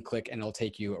where you can click and it'll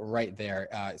take you right there.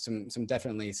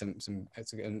 Definitely some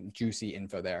juicy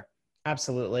info there.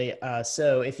 Absolutely.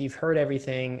 So if you've heard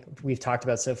everything we've talked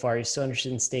about so far, you're still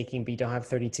interested in staking, but you don't have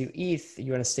 32 ETH,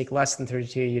 you want to stake less than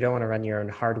 32, you don't want to run your own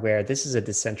hardware. This is a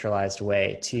decentralized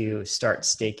way to start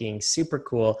staking. Super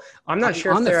cool. I'm not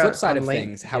sure on the flip side of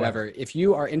things, however, if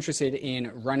you are interested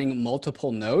in running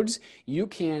multiple nodes, you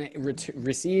can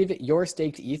receive your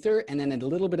staked Ether and then a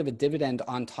little bit of a dividend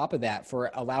on top of that for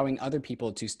allowing other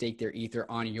people to stake their Ether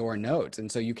on your nodes.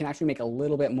 And so you can actually make a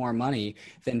little bit more money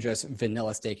than just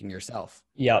vanilla staking yourself.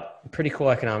 Yep. Pretty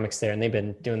cool economics there. And they've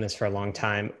been doing this for a long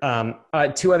time.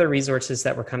 Two other resources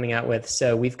that we're coming out with.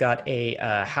 So we've got a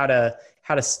how to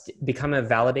become a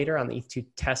validator on the ETH2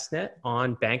 testnet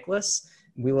on Bankless.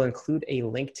 We will include a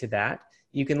link to that.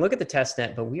 You can look at the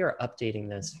testnet, but we are updating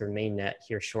this for mainnet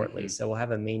here shortly. So we'll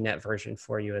have a mainnet version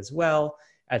for you as well.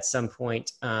 At some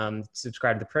point,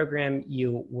 subscribe to the program,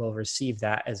 you will receive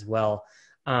that as well.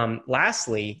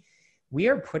 Lastly, we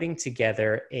are putting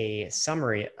together a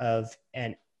summary of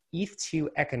an ETH2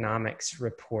 economics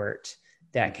report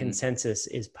that Consensus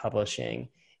is publishing.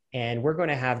 And we're going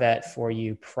to have that for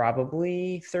you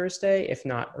probably Thursday, if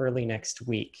not early next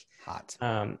week. Hot.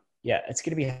 Yeah, it's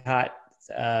going to be hot.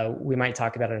 We might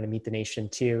talk about it on a Meet the Nation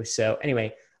too. So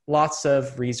anyway, lots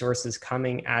of resources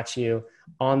coming at you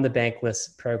on the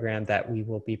Bankless program that we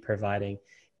will be providing.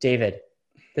 David,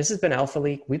 this has been Alpha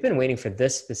Leak. We've been waiting for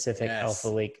this specific Alpha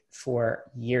Leak for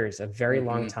years, a very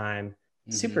long time.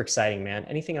 Super exciting, man.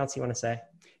 Anything else you want to say?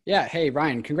 Yeah. Hey,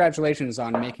 Ryan, congratulations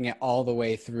on making it all the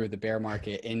way through the bear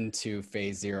market into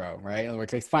phase 0, right? We're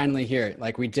finally here.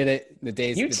 Like we did it the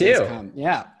days come.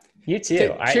 Yeah. You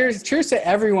too. Cheers to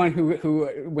everyone who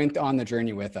went on the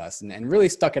journey with us and really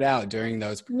stuck it out during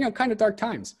those, kind of dark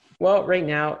times. Well, right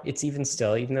now it's even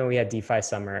though we had DeFi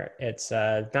summer, it's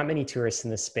not many tourists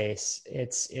in this space.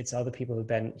 It's all the people who've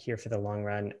been here for the long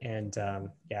run. And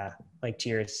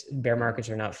cheers. Bear markets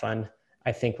are not fun.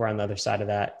 I think we're on the other side of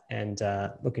that and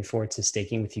looking forward to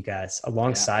staking with you guys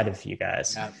alongside of you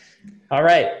guys. Yeah. All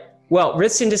right. Well,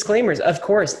 risks and disclaimers, of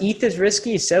course, ETH is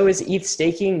risky. So is ETH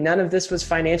staking. None of this was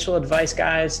financial advice,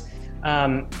 guys.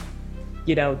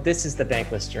 This is the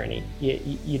Bankless journey.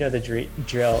 You know the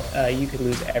drill. You could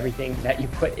lose everything that you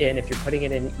put in if you're putting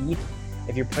it in ETH,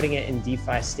 if you're putting it in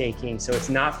DeFi staking. So it's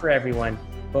not for everyone,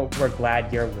 but we're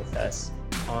glad you're with us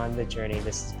on the journey.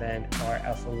 This has been our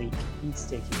Alpha Leak ETH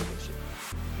staking edition.